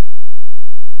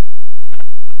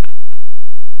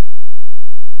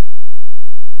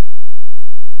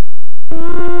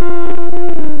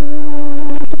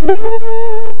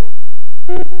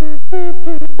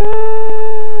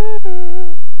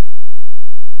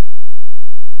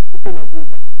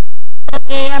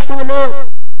 Okay, I pull up.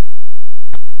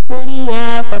 Pretty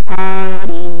half a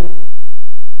party.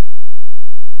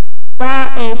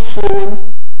 Started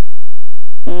soon.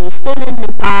 He's still in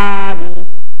the party.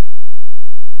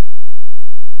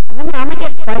 I'm gonna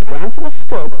get $5 grand for this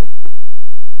job.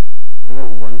 I got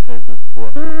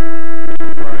 1,400.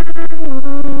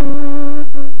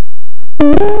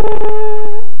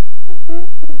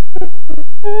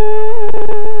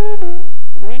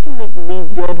 You can like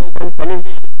leave jobs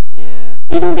unfinished. Yeah.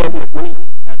 You don't get enough money.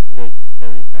 That's like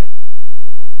 75%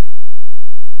 above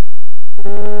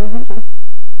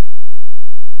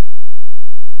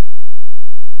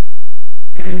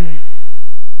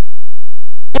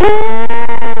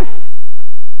Yes!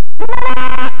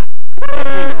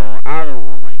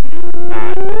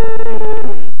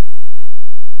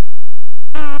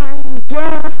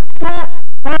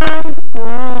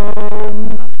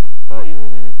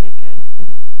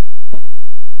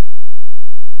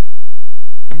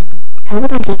 How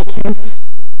would I get kids?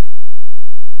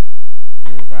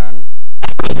 In your van.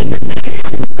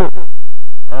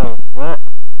 Oh, what?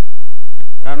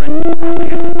 Damn it.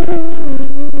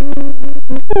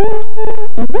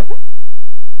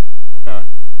 Okay.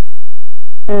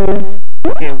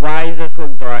 Okay, why does this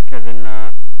look darker than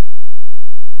that?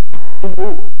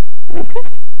 It's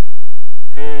just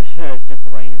the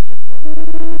light, it's just the light.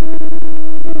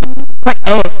 Click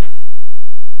F.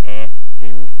 F,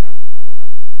 James,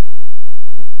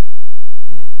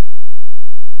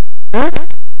 Huh?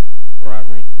 or I've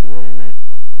like keyboard and mouse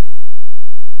plug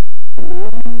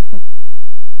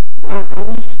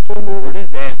in. What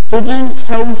is F? Students'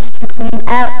 house to clean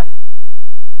up.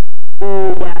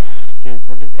 Oh, yes. James,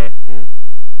 what does F do?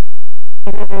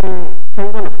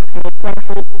 Turns on a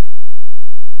flashlight.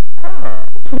 Oh.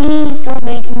 Please don't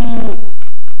make me.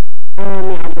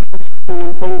 Yeah, this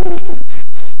cleaning thing because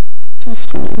it's just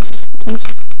so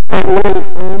nice.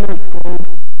 Oh my god.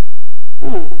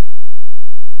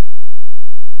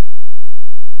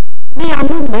 Yeah, I'm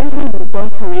not making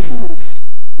decorations.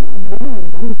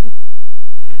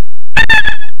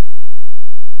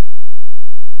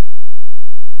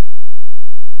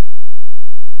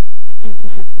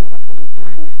 This is not really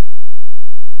done.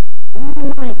 Oh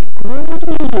my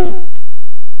god.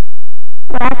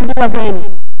 What has to do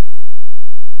again?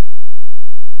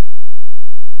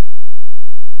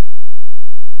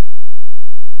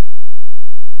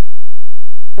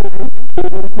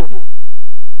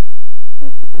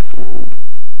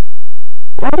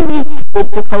 Why do we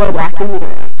make the color black in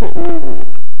here?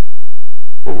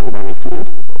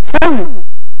 Sound!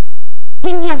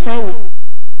 Ping your sound!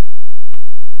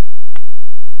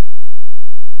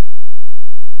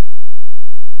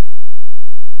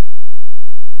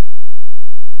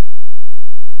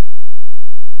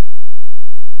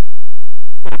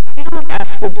 I feel like I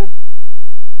should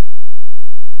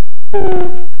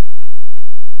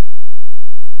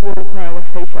one player was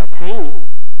so for tiny.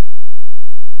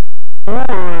 Or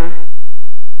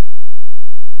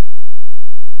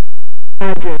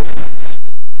I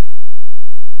just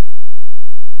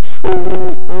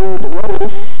what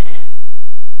is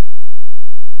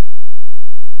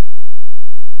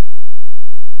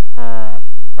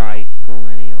Buy so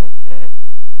many objects.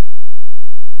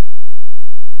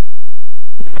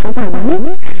 something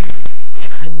new?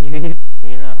 I knew you'd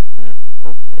say that when it's an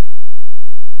object.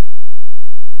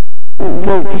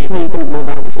 Well, just me don't know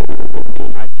that was it.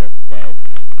 I just did.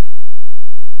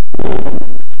 It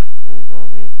was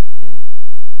obvious to you.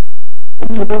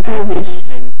 It's a bit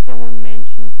obvious. Every time someone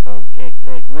mentions object,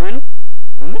 you're like, woman?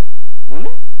 Woman?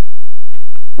 Woman?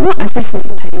 Not every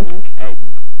single time. It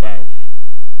does.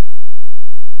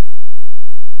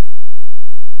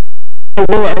 I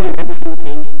know it isn't every single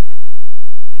time.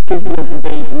 Because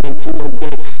nobody mentions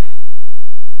objects.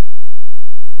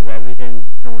 But every time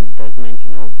someone does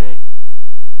mention object,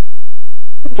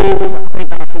 James, I think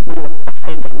that's even the first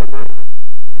time something like that.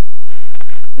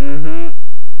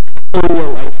 On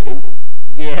your live stream.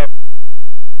 yeah.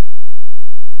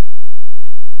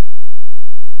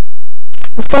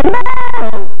 What's up, man?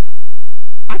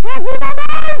 I can't see my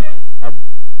mouse! A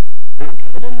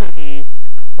bookcase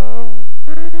called.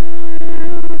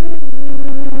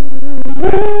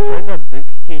 Where's a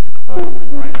bookcase called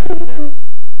and why do I need it?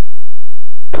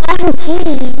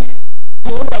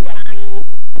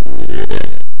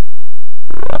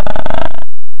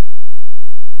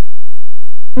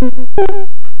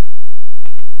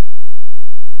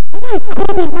 Oh my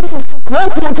god, my mouse is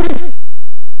broken!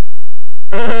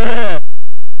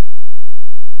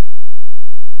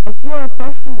 If you're a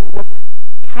person with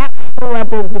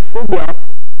catstoradophobia,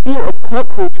 fear of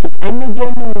cockroaches, in the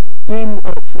general game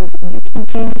options, you can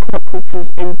change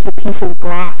cockroaches into a piece of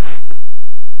glass.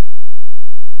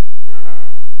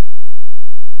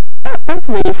 That's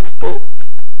nice, but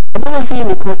I don't want to see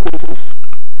any cockroaches.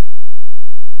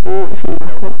 Oh, it's in my Still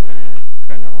not gonna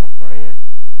turn it off, are you?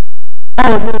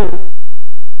 Oh no,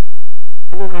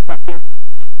 I don't have that fear.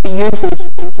 But usually,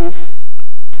 in case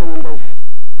someone does.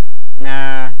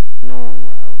 Nah, no one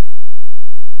will.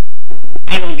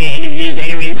 I don't get any views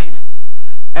anyways.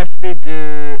 If they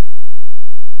do,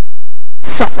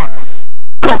 Suffer.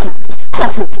 Cockroaches.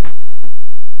 Cockroaches.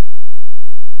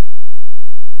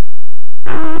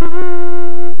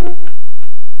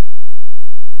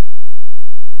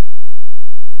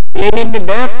 You need the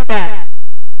birthday.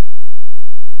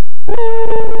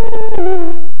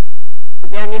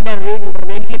 Ya need the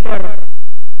red paper.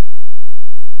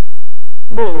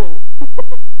 Bull.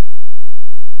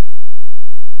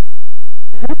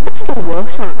 What's the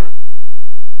washer?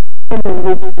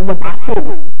 In the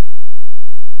bathroom.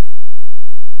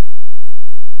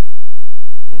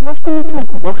 yeah. What if you need to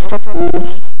like wash your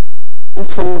clothes in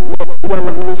some like your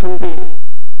living room someday?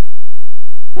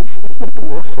 Just need to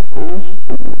wash your clothes.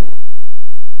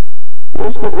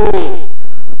 What's the way?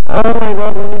 Oh my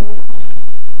god, we need to...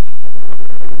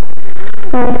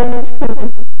 Oh my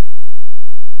god,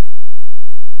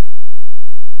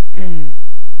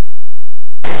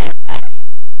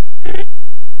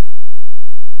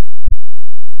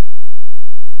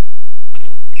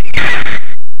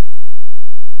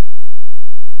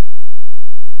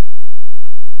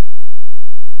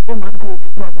 oh my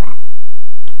god, brother.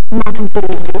 Imagine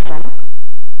doing this,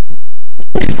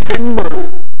 December.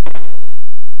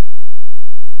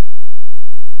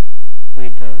 We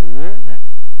don't know that.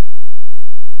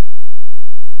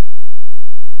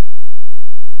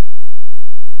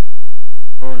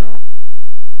 Oh no.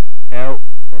 Help.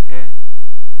 Okay.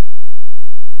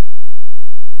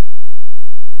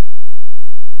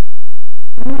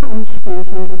 I'm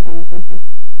squeezing the things with you.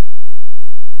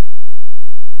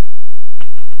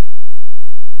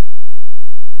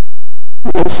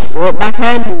 Yes, right back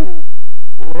in.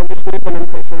 I'll be sleeping, I'm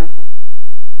pretty sure.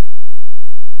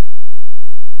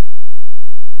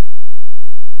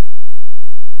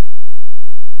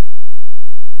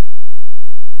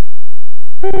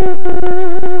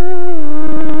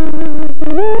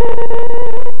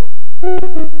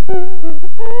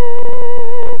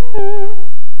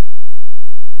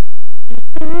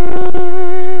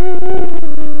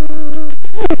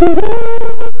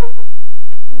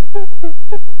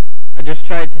 I just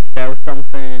tried to sell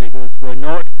something and it goes, we're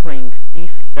not playing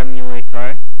Thief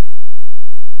Simulator.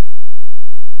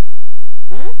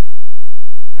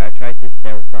 I tried to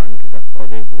sell something because I thought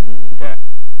they wouldn't need it.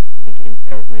 And the game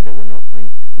tells me that we're not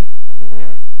playing Thief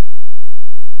Simulator.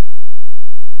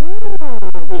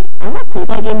 Wait, I'm not playing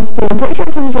that game, but I'm pretty sure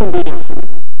it comes on video.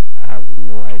 I have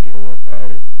no idea what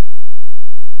that is.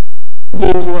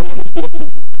 Games you have to be a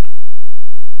thief.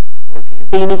 Okay.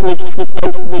 But you need to like sneak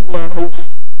out like your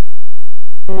house.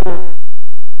 No.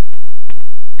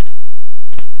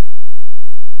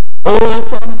 Oh,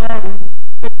 it's on down.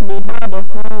 Pick me by the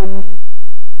hand.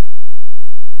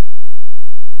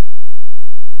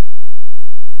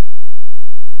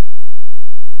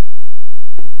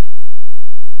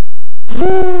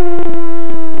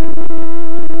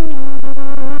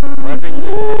 Living in the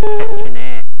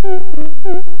kitchenette.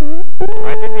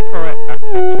 Why did they call it a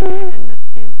kitchenette in this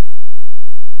game?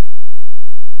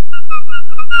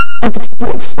 I just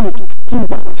break something too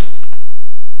much.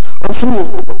 I'm serious.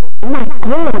 Oh my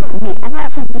god, mate, I've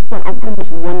actually just like upgraded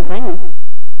this one thing.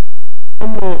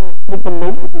 And the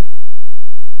mountain.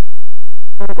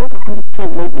 I got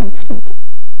 100% mountain speed.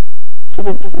 So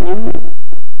they just knew it.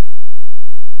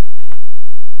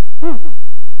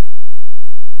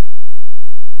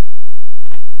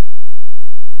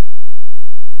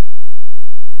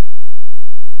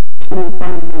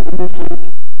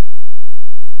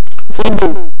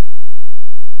 Sending.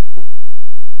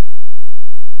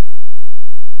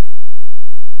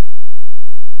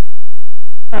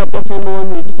 There's a more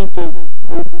meditative.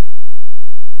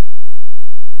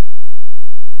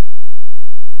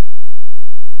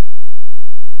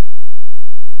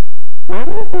 Why am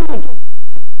I like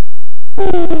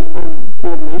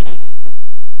goodness?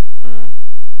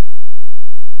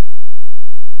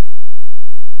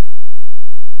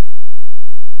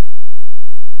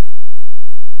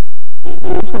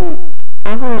 I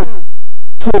have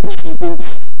 2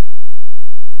 achievements.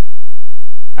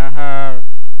 I have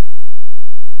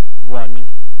one.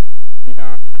 Be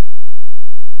that.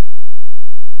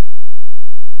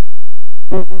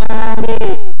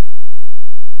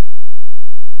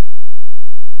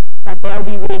 I better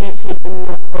be really excited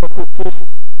not to coaches.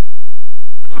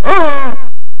 Oh!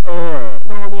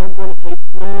 No, mate, I'm going outside.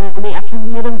 No, mate, I can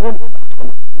hear them going.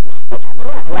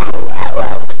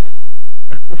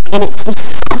 And it's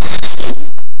just.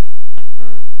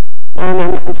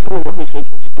 I'm just going to what he said.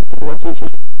 Stick to what he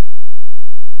said.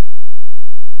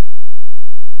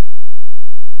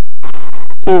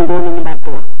 I'm going in the back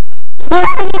door.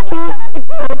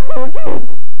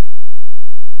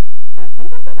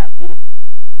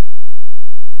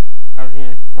 Out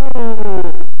here.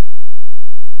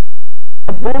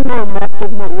 A bomber map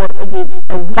does not work against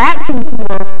a vacuum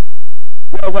cleaner.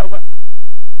 What is it?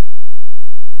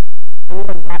 I need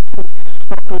a vacuum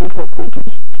fucking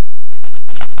cockroaches.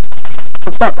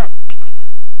 I'm stuck.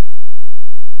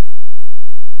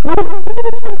 No,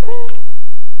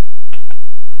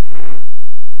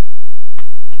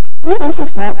 what is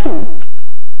this vacuum?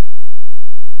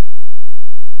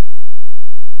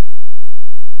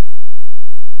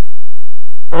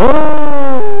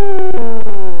 Oh,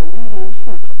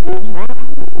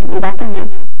 go back in there.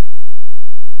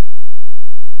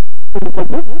 This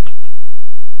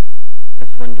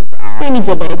window's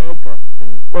absolutely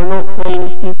disgusting. We're not playing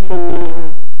Thieves in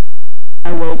the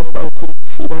I will just go to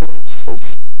see that. So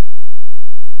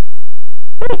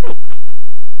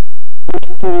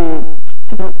to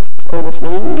pick up all this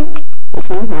money. For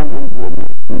some happens with me.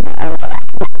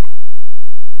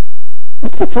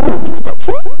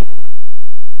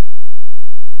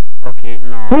 Okay,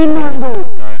 no. Leonardo!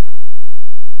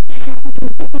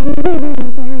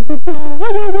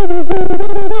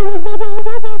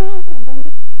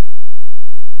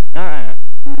 That.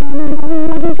 I'm gonna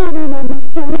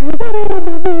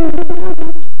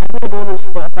go on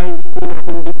Spotify and just play my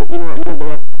Home Depot, you know what I'm gonna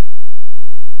do it.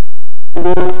 I'm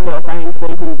going on Spotify and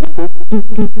play Home Depot.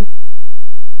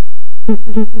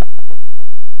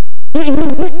 You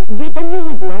didn't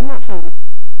really learn that song.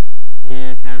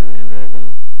 Yeah, I can't remember it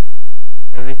though.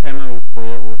 Every time I would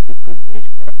play it with this good bass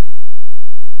crack,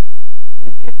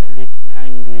 you'd get a little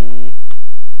angry.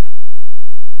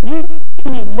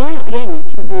 Can you learn it again?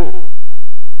 Because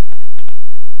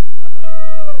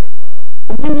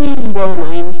the music is well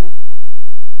mine.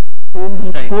 Home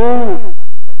Depot.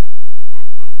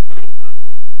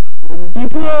 Home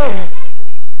Depot.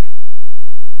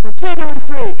 The Taylor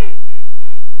Street.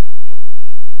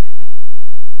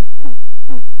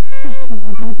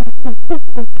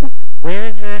 Where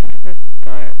is the rest of this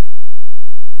start?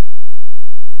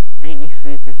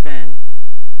 93%.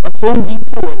 A Home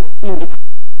Depot Phoenix.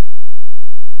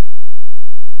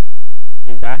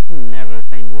 Jeez, I can never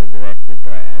find where the rest of the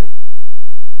start is.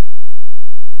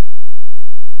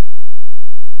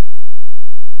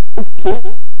 Okay.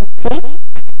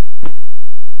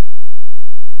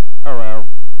 Oh well.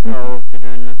 Go to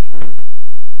doing this one.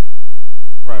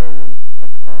 Well,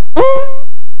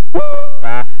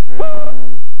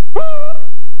 bathroom.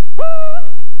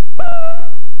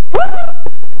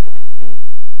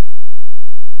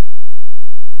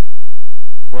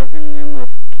 Living room with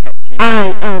kitchen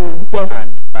I am the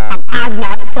and bathroom. add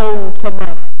that song to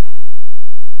my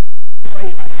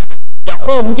playlist. The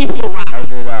Home Depot rap. I'll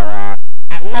do that last.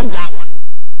 I love that one.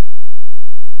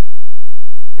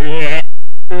 Yeah.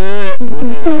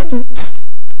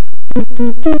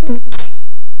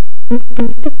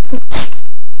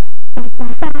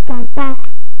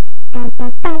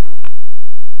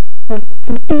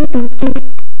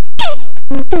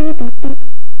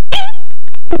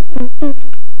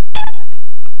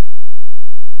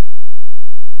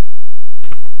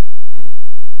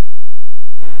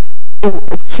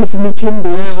 Shift me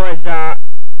timbers. What is that?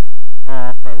 Oh,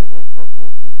 I thought it was like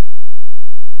cockroaches.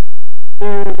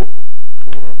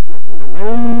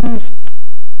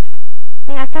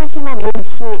 Yeah, I can't see my nose,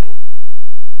 so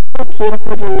I don't care if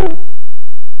I do.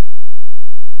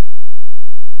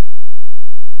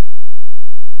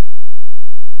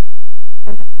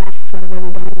 There's a best sort of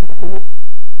everybody to me.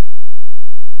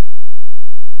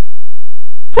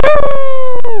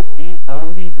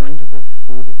 All these windows are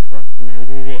so disgusting. How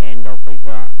do they end up like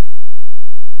that?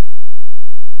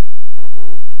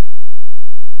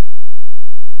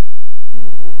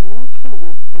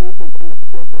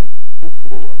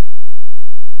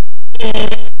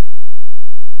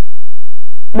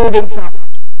 Moving fast.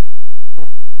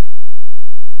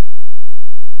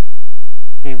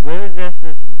 Okay, where is this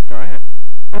dirt?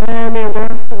 Man, we're gonna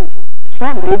have to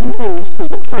start moving things because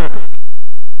it's fast.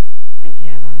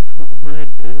 Yeah, but I don't want to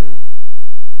do them.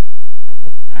 I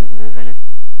really can't move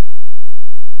anything.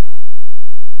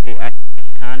 Wait, I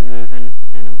can't move anything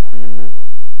and I'm on the move all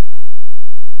the time.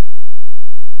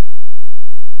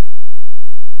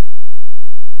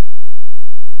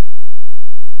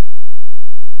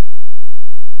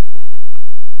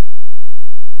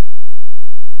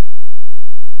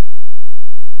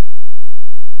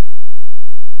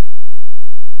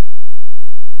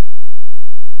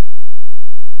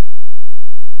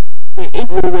 It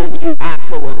ain't no way that you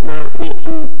actually want that. It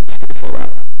ain't stuff like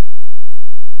that.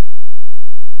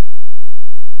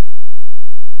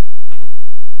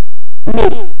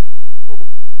 Me.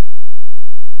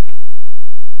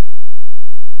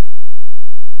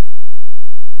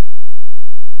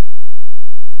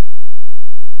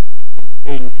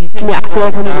 Aiden, if you think Yeah, I feel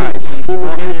like I'm gonna can you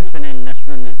put anything in this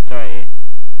room that's dirty?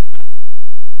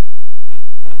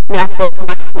 Yeah, I feel like I'm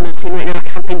actually going to right now. I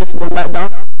can't find this one bit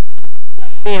there.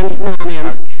 And, no, man.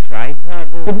 I've tried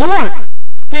that though. The door!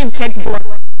 James, check the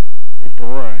door. The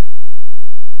door.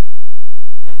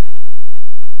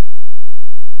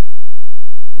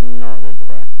 Not the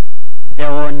door.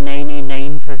 Still on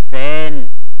 99%.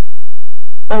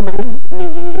 Oh my goodness,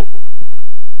 me.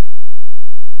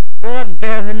 Oh, that's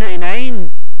better than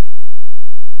 99.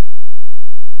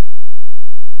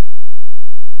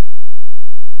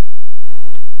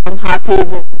 I'm happy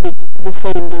that the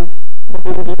sound of the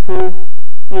Home Depot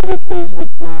music is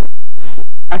like not.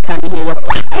 I can't hear it.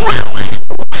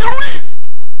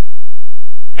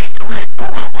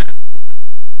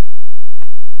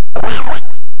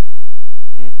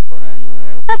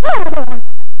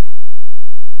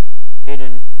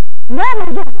 Aiden. No,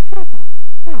 don't.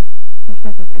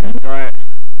 Alright.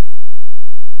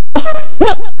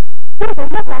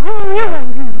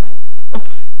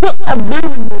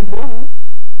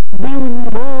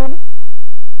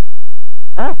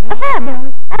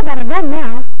 I gotta run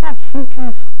now.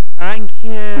 Thank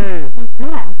you.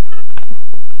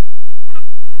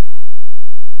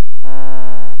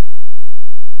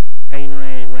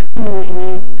 Finally, it went from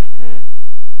 18 to...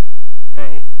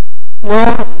 Right. No,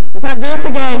 you can't do this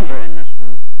again. In this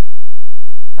room.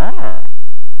 Oh.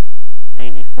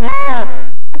 94. I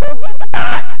don't see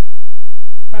that.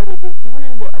 Probably do you want to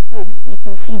look upwards? You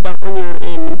can see that on your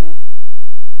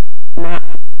map.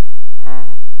 Oh.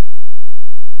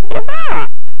 Look at that.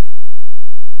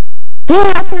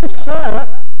 Yeah, up at the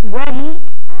top, right.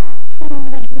 So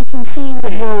you can see the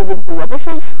world of the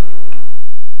rubbishes.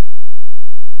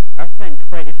 I've spent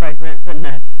 25 minutes in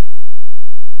this.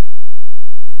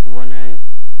 One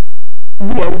house.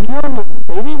 Yeah, you're on the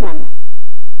baby one.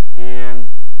 Yeah.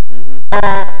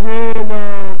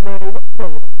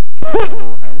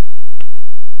 Whole house.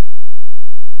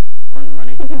 Want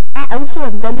money? I also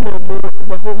have done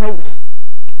the whole house.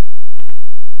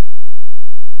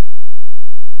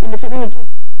 And if it like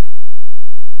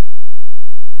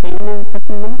 10 or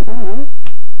 15 minutes, I don't know.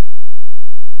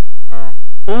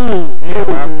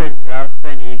 Yeah, I've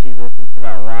spent ages looking for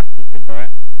that last piece of dirt.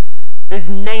 There's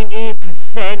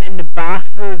 98% in the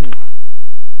bathroom.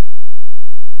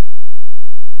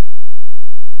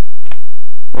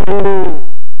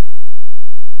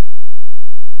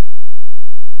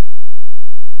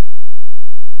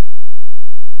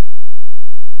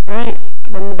 Right,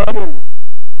 it's in the bedroom.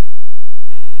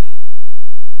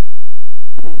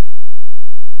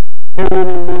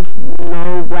 Most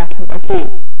nerve-wracking. Okay.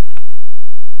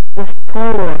 This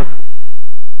corridor.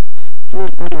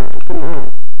 Not done it, I don't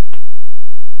know.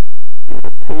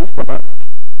 It's tiny spot.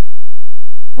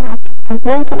 Yeah, I'm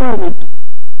going to like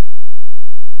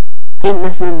paint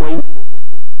this room white.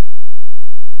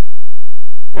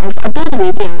 I'll do the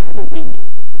radio, I don't mind.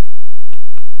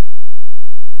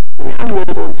 Yeah, I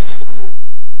really don't.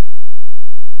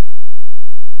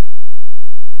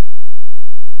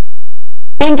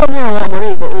 Ain't giving me a lot of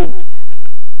money, but like...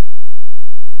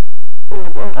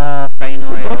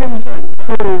 Finally.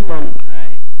 Corridor's done.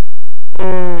 Right.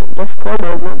 This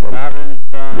corridor's not done. That room's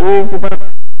done. Where's the door?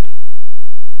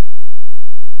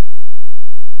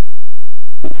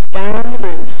 Scan the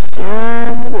room,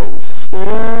 scan the room,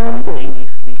 scan the room.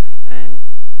 93%.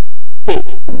 Okay.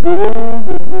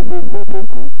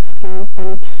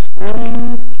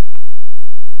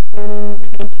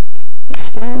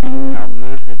 Scanning. I'll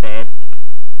move the bed.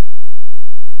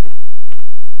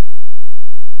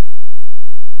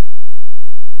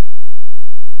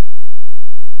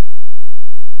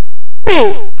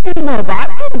 Hey, there's no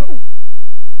bathroom.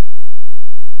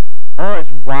 Oh,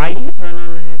 it's white. Turn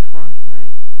on the head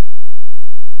flashlight.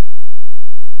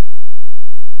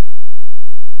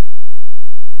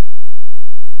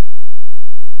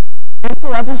 So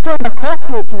I destroyed the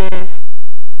cockroach nest.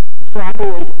 So I go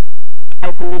like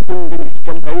 500 and then just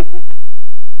jump out.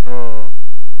 Oh.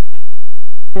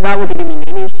 Because that would have given me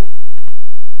minis.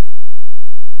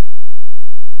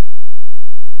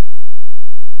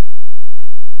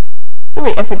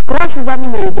 Wait, if it's glass, does that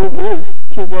mean that you don't move?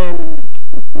 Because,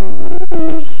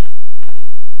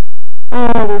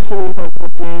 oh, there's so many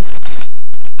cockroach nests.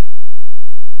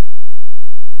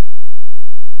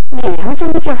 Maybe, how do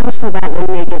you leave your house for that long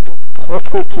and get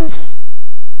cockroaches?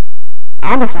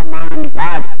 I understand mom and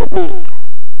dad, but me,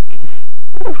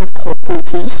 I don't have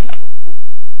cockroaches.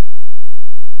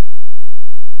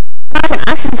 I can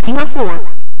actually see my floor.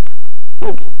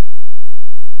 Like,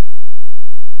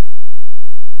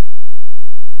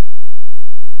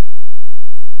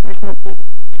 I can't be.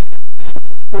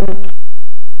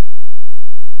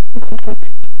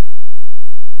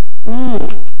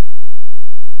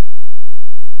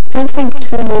 Trying to think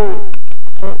two more.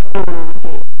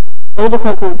 Okay. All the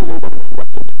cockroaches are getting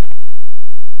flustered.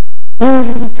 There's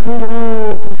a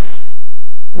little this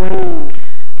rain.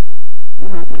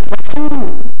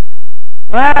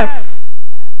 Yes!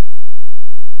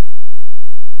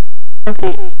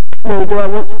 Okay, now do I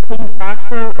want to clean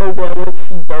faster or do I want to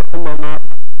see dirt on my map?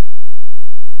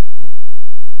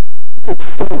 It's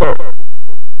still dirt.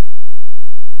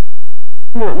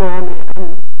 No, I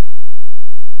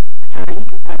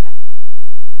can't.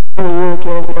 I don't know.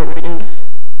 get over there right now.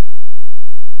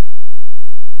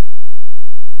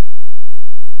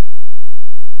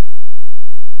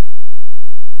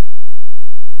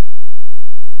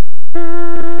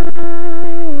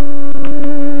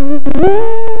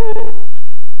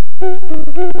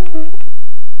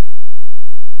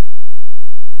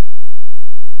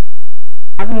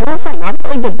 I've noticed I've got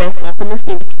like the best luck in this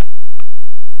game.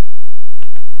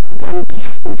 I'm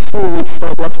slowly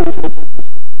stop listening to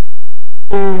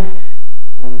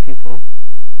people.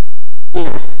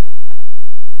 Yeah.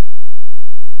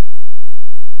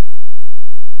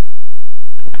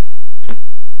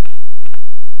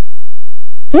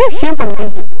 Do you hear my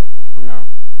music? No.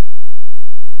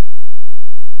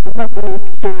 I'm about to hear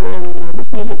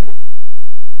this music.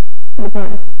 In the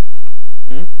party.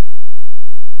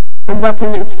 I'm about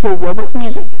to hear Robert's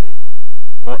music.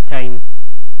 What time?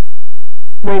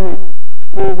 When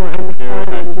we were in the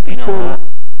party and the controller.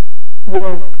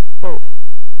 Yeah. Oh.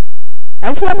 I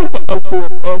just have like the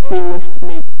EQ list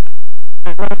made.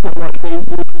 That's not what it is.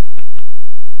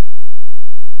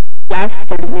 Last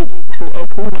time made how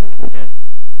EQ is. Yes.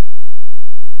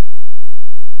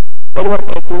 What about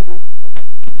EQ?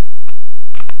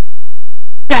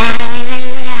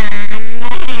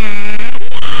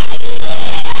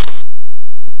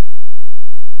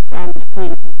 Sounds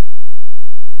clean.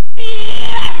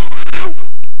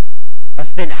 I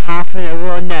spent half an hour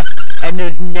on this, and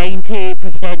there's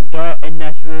 98% dirt in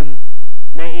this room.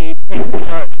 98%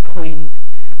 dirt cleaned.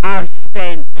 I've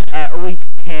spent at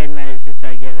least 10 minutes to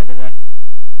try to get rid of this.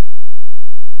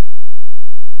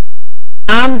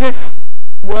 I'm just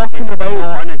walking It's about.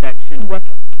 not an addiction.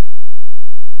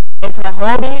 It's a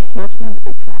hobby, it's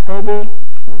a hobby.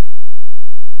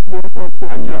 Therefore, it's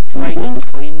not I just like to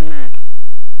clean this.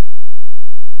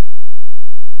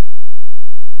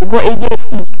 You've got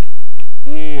ADHD.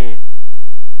 Yeah.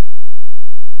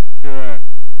 Sure.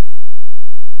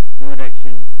 No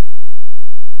addictions.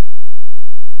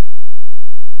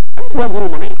 That's what you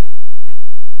money.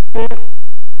 Is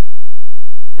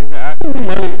it actually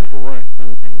next door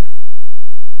sometimes?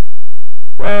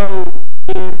 Well,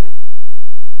 yeah.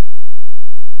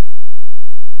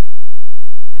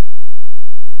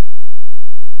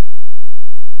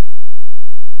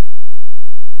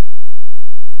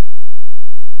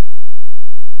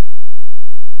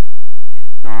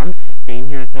 No, I'm staying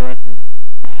here to listen.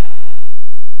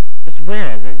 Just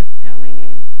where is it? Just tell me,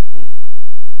 game.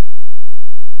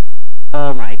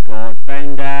 Oh my god,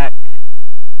 found it.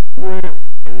 Where?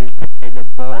 It was at the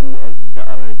bottom of the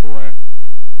other door.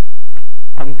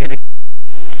 I'm gonna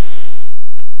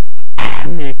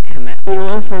commit. You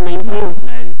know, this reminds me of.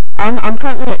 Now. I'm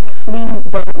currently at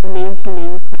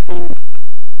 3.99%.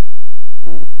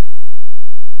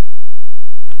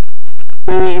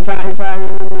 Wait, is that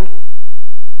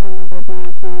on the web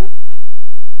now too?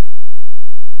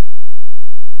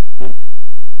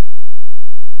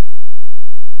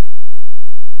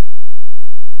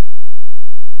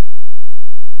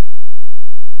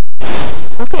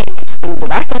 Okay, just gonna go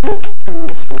back in and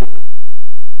just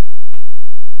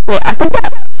wait, I think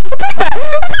that.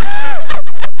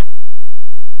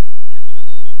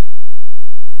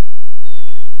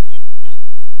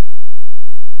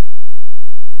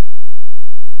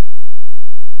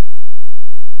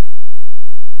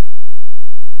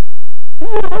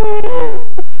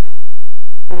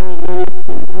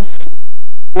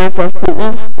 Now for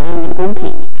fitness, I'm going to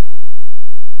pee.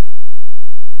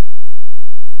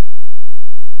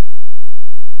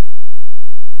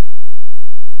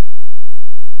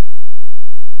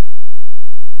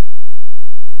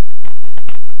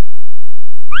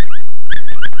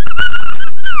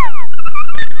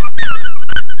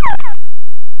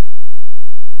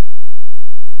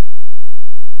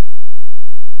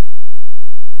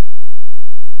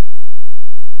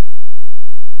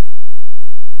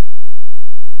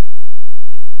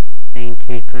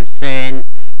 %.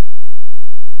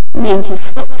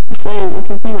 96%,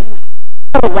 okay, fine.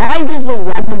 Oh, why just the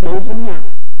random holes in here?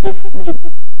 Just like.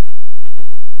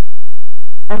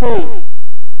 Okay.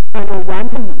 I know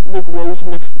random like rows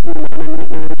in this room that I'm in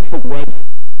right now are just like red.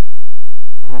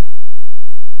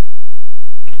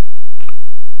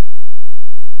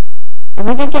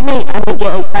 I think I might get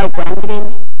like 5 grand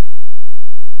again.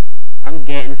 I'm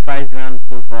getting 5 grand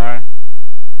so far.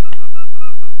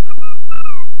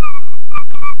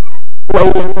 What, are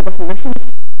you in the different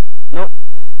missions? Nope.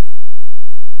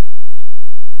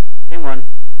 Hang on.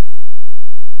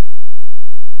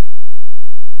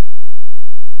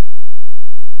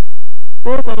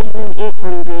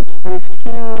 $4,800 times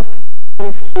 2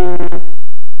 times 2.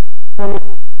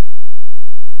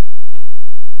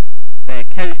 The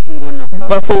couch can go in the hall.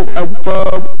 This is a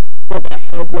job for the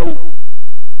Right.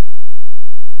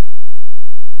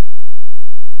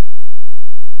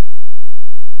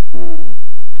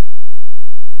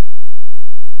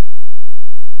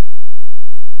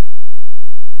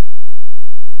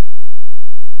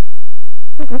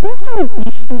 I don't know how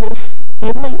useful this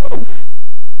headlight is.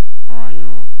 Oh, I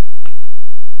know.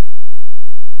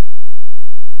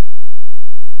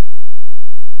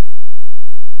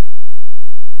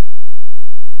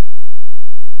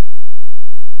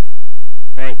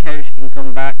 Right, couch can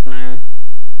come back now.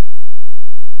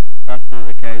 That's not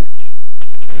the couch.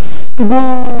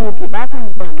 Whoa, okay,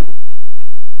 bathroom's done.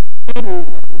 Bedroom's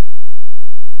done.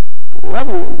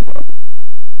 Living room's done.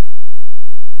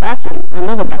 Bathroom,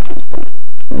 another bathroom's done.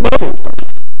 Bedroom's done.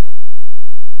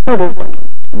 Corridor's done.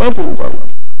 Bedroom's done.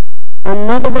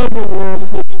 Another bedroom, now I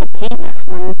just need to paint this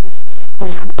one.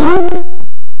 Done!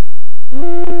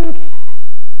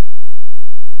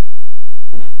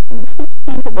 I just need to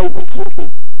paint it white, which is okay.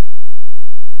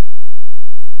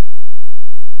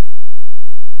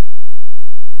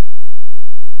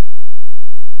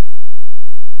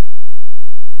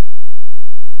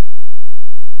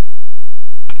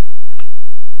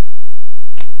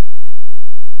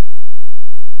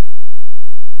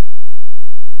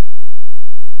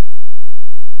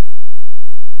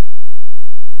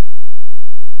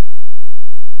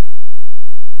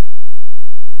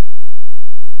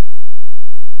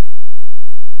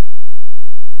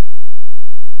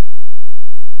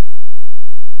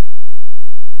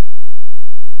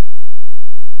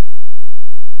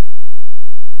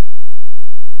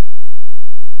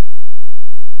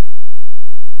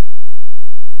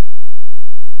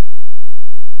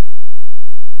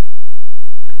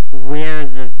 Where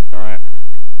is this dart?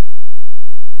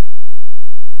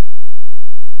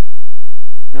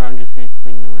 No, I'm just gonna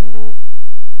clean the windows.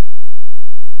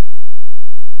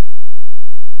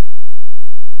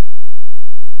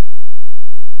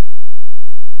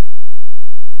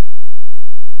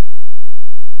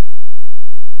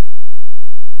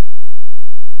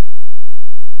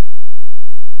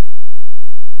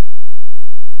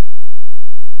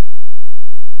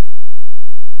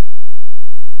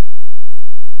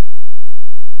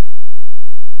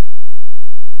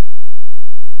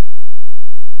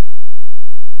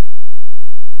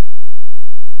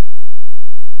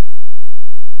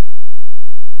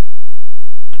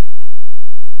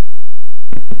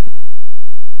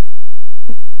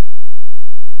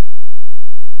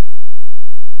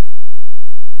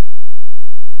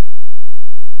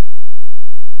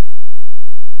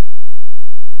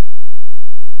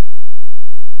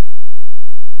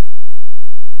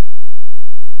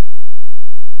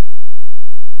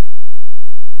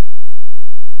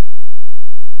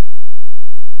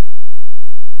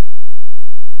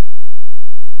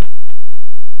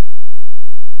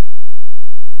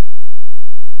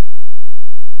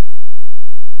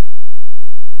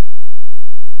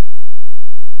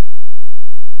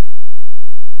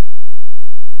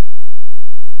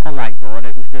 Oh my god,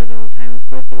 it was there the whole time. Of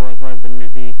course it was, why wouldn't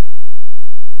it be?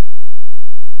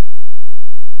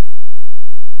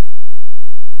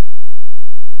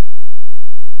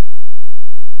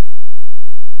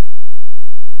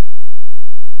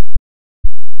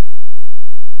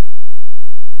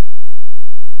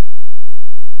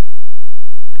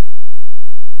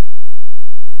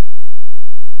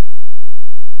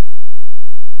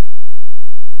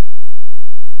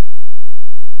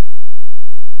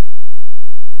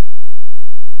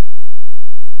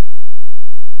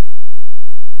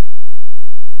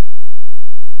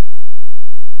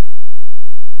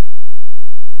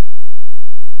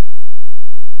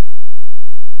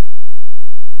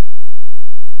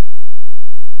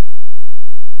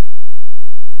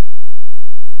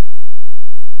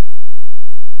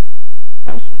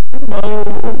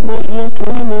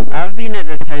 I've been at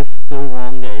this house so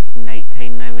long that it's night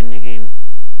time now in the game.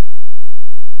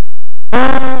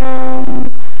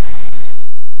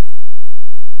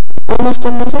 Almost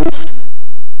done the house.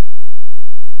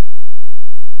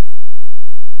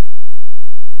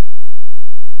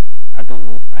 I don't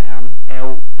know if I am.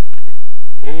 Help.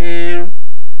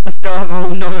 I still have a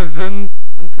whole nother room,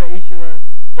 I'm pretty sure.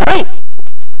 Alright.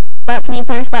 That's me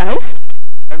finished that house.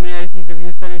 How many houses have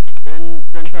you finished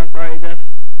since I started this?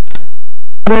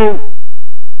 About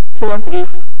 2 or 3.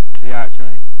 Yeah,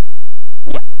 actually.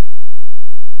 Yeah.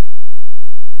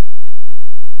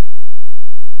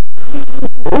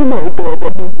 Oh my god,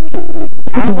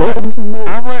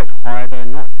 I work harder,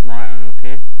 not smarter,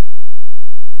 okay?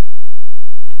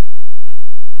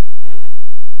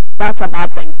 That's a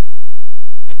bad thing.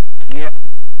 Yep.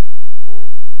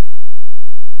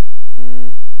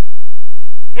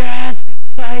 Yes!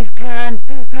 5 grand!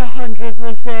 100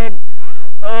 100%.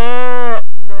 Oh,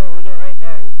 no, not right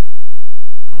now.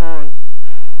 Pause.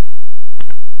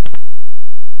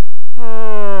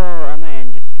 Oh, I'm gonna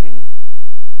end the stream.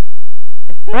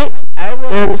 Right. Hour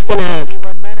I'm just gonna.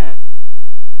 21 minutes.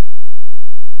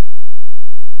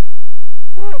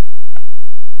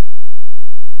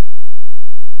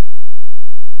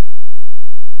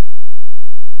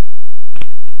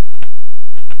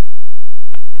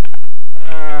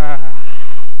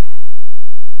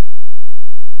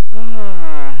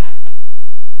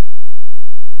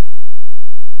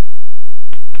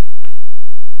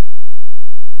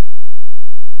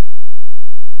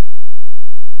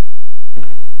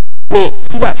 Mate,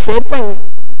 see that shape thing?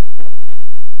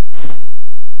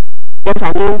 There's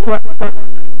a name to it, but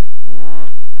No.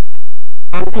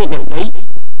 I'm painting it white.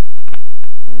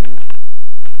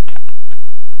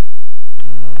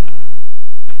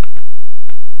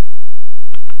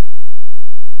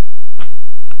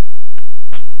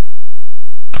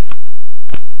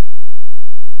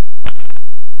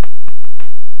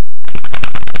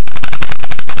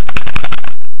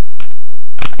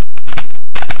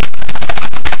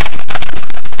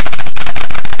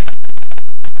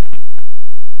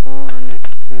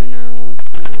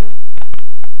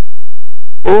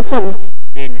 Awesome.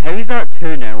 Then how's that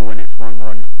 2-0 when it's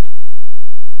 1-1?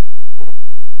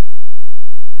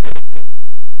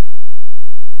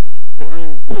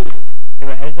 Yeah,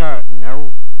 but how's that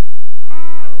no?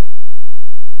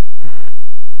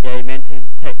 Yeah, he meant to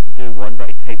do one, but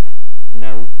he typed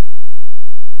no.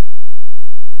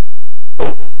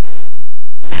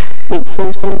 Makes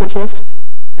sense, bitches.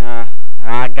 Yeah,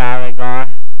 I got it, guy.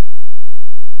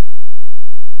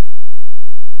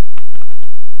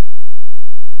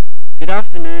 Good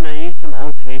afternoon, I need some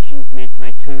alterations made to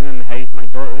my 2-room house. My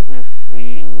daughter is now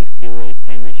 3 and we feel it is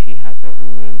time that she has her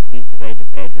own room. Please divide the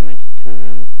bedroom into 2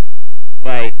 rooms.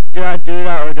 Right, do I do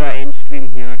that or do I end stream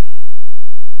here?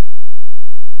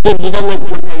 Dude, you don't like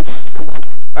one house. Come on.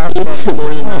 It's too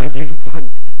boring.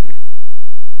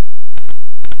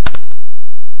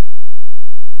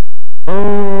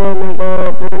 Oh my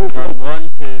god, 1,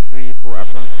 2, 3, 4,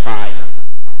 I've done 5.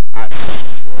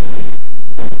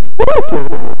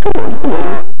 Come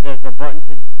on. There's a button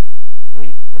to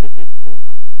sleep. What is it do?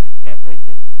 I can't right,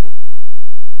 just open up.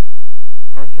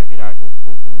 I wish I could actually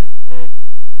sleep in this bed.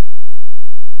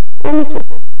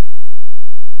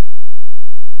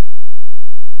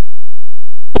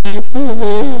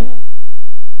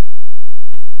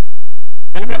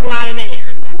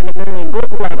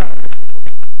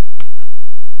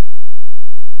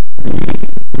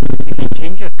 You can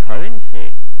change your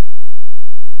currency.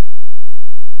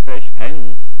 British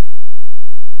pounds.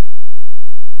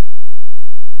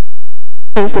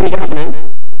 How much do you have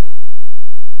now?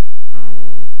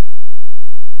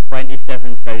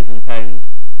 £27,000.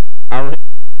 I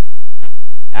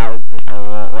would put a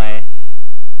lot less.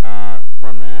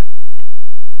 1 minute.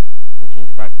 We'll change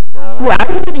it back to dollars. Well, I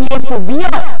can do the year for real.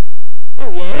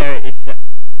 Oh yeah.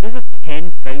 There's a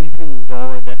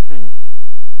 $10,000 difference.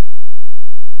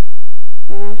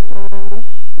 US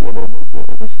dollars. Yeah,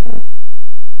 that's true.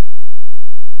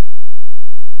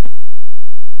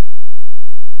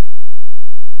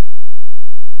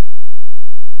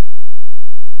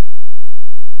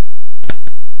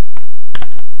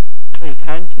 Oh, you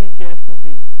can change the FOV.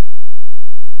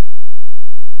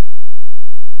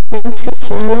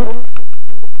 Interesting.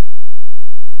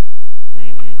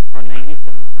 90. Oh, 90's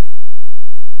the man.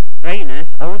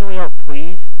 Brightness, all the way up,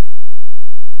 please.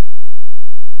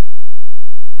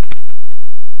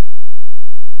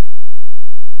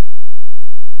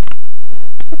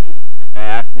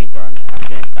 That's me done. I'm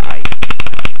gonna die.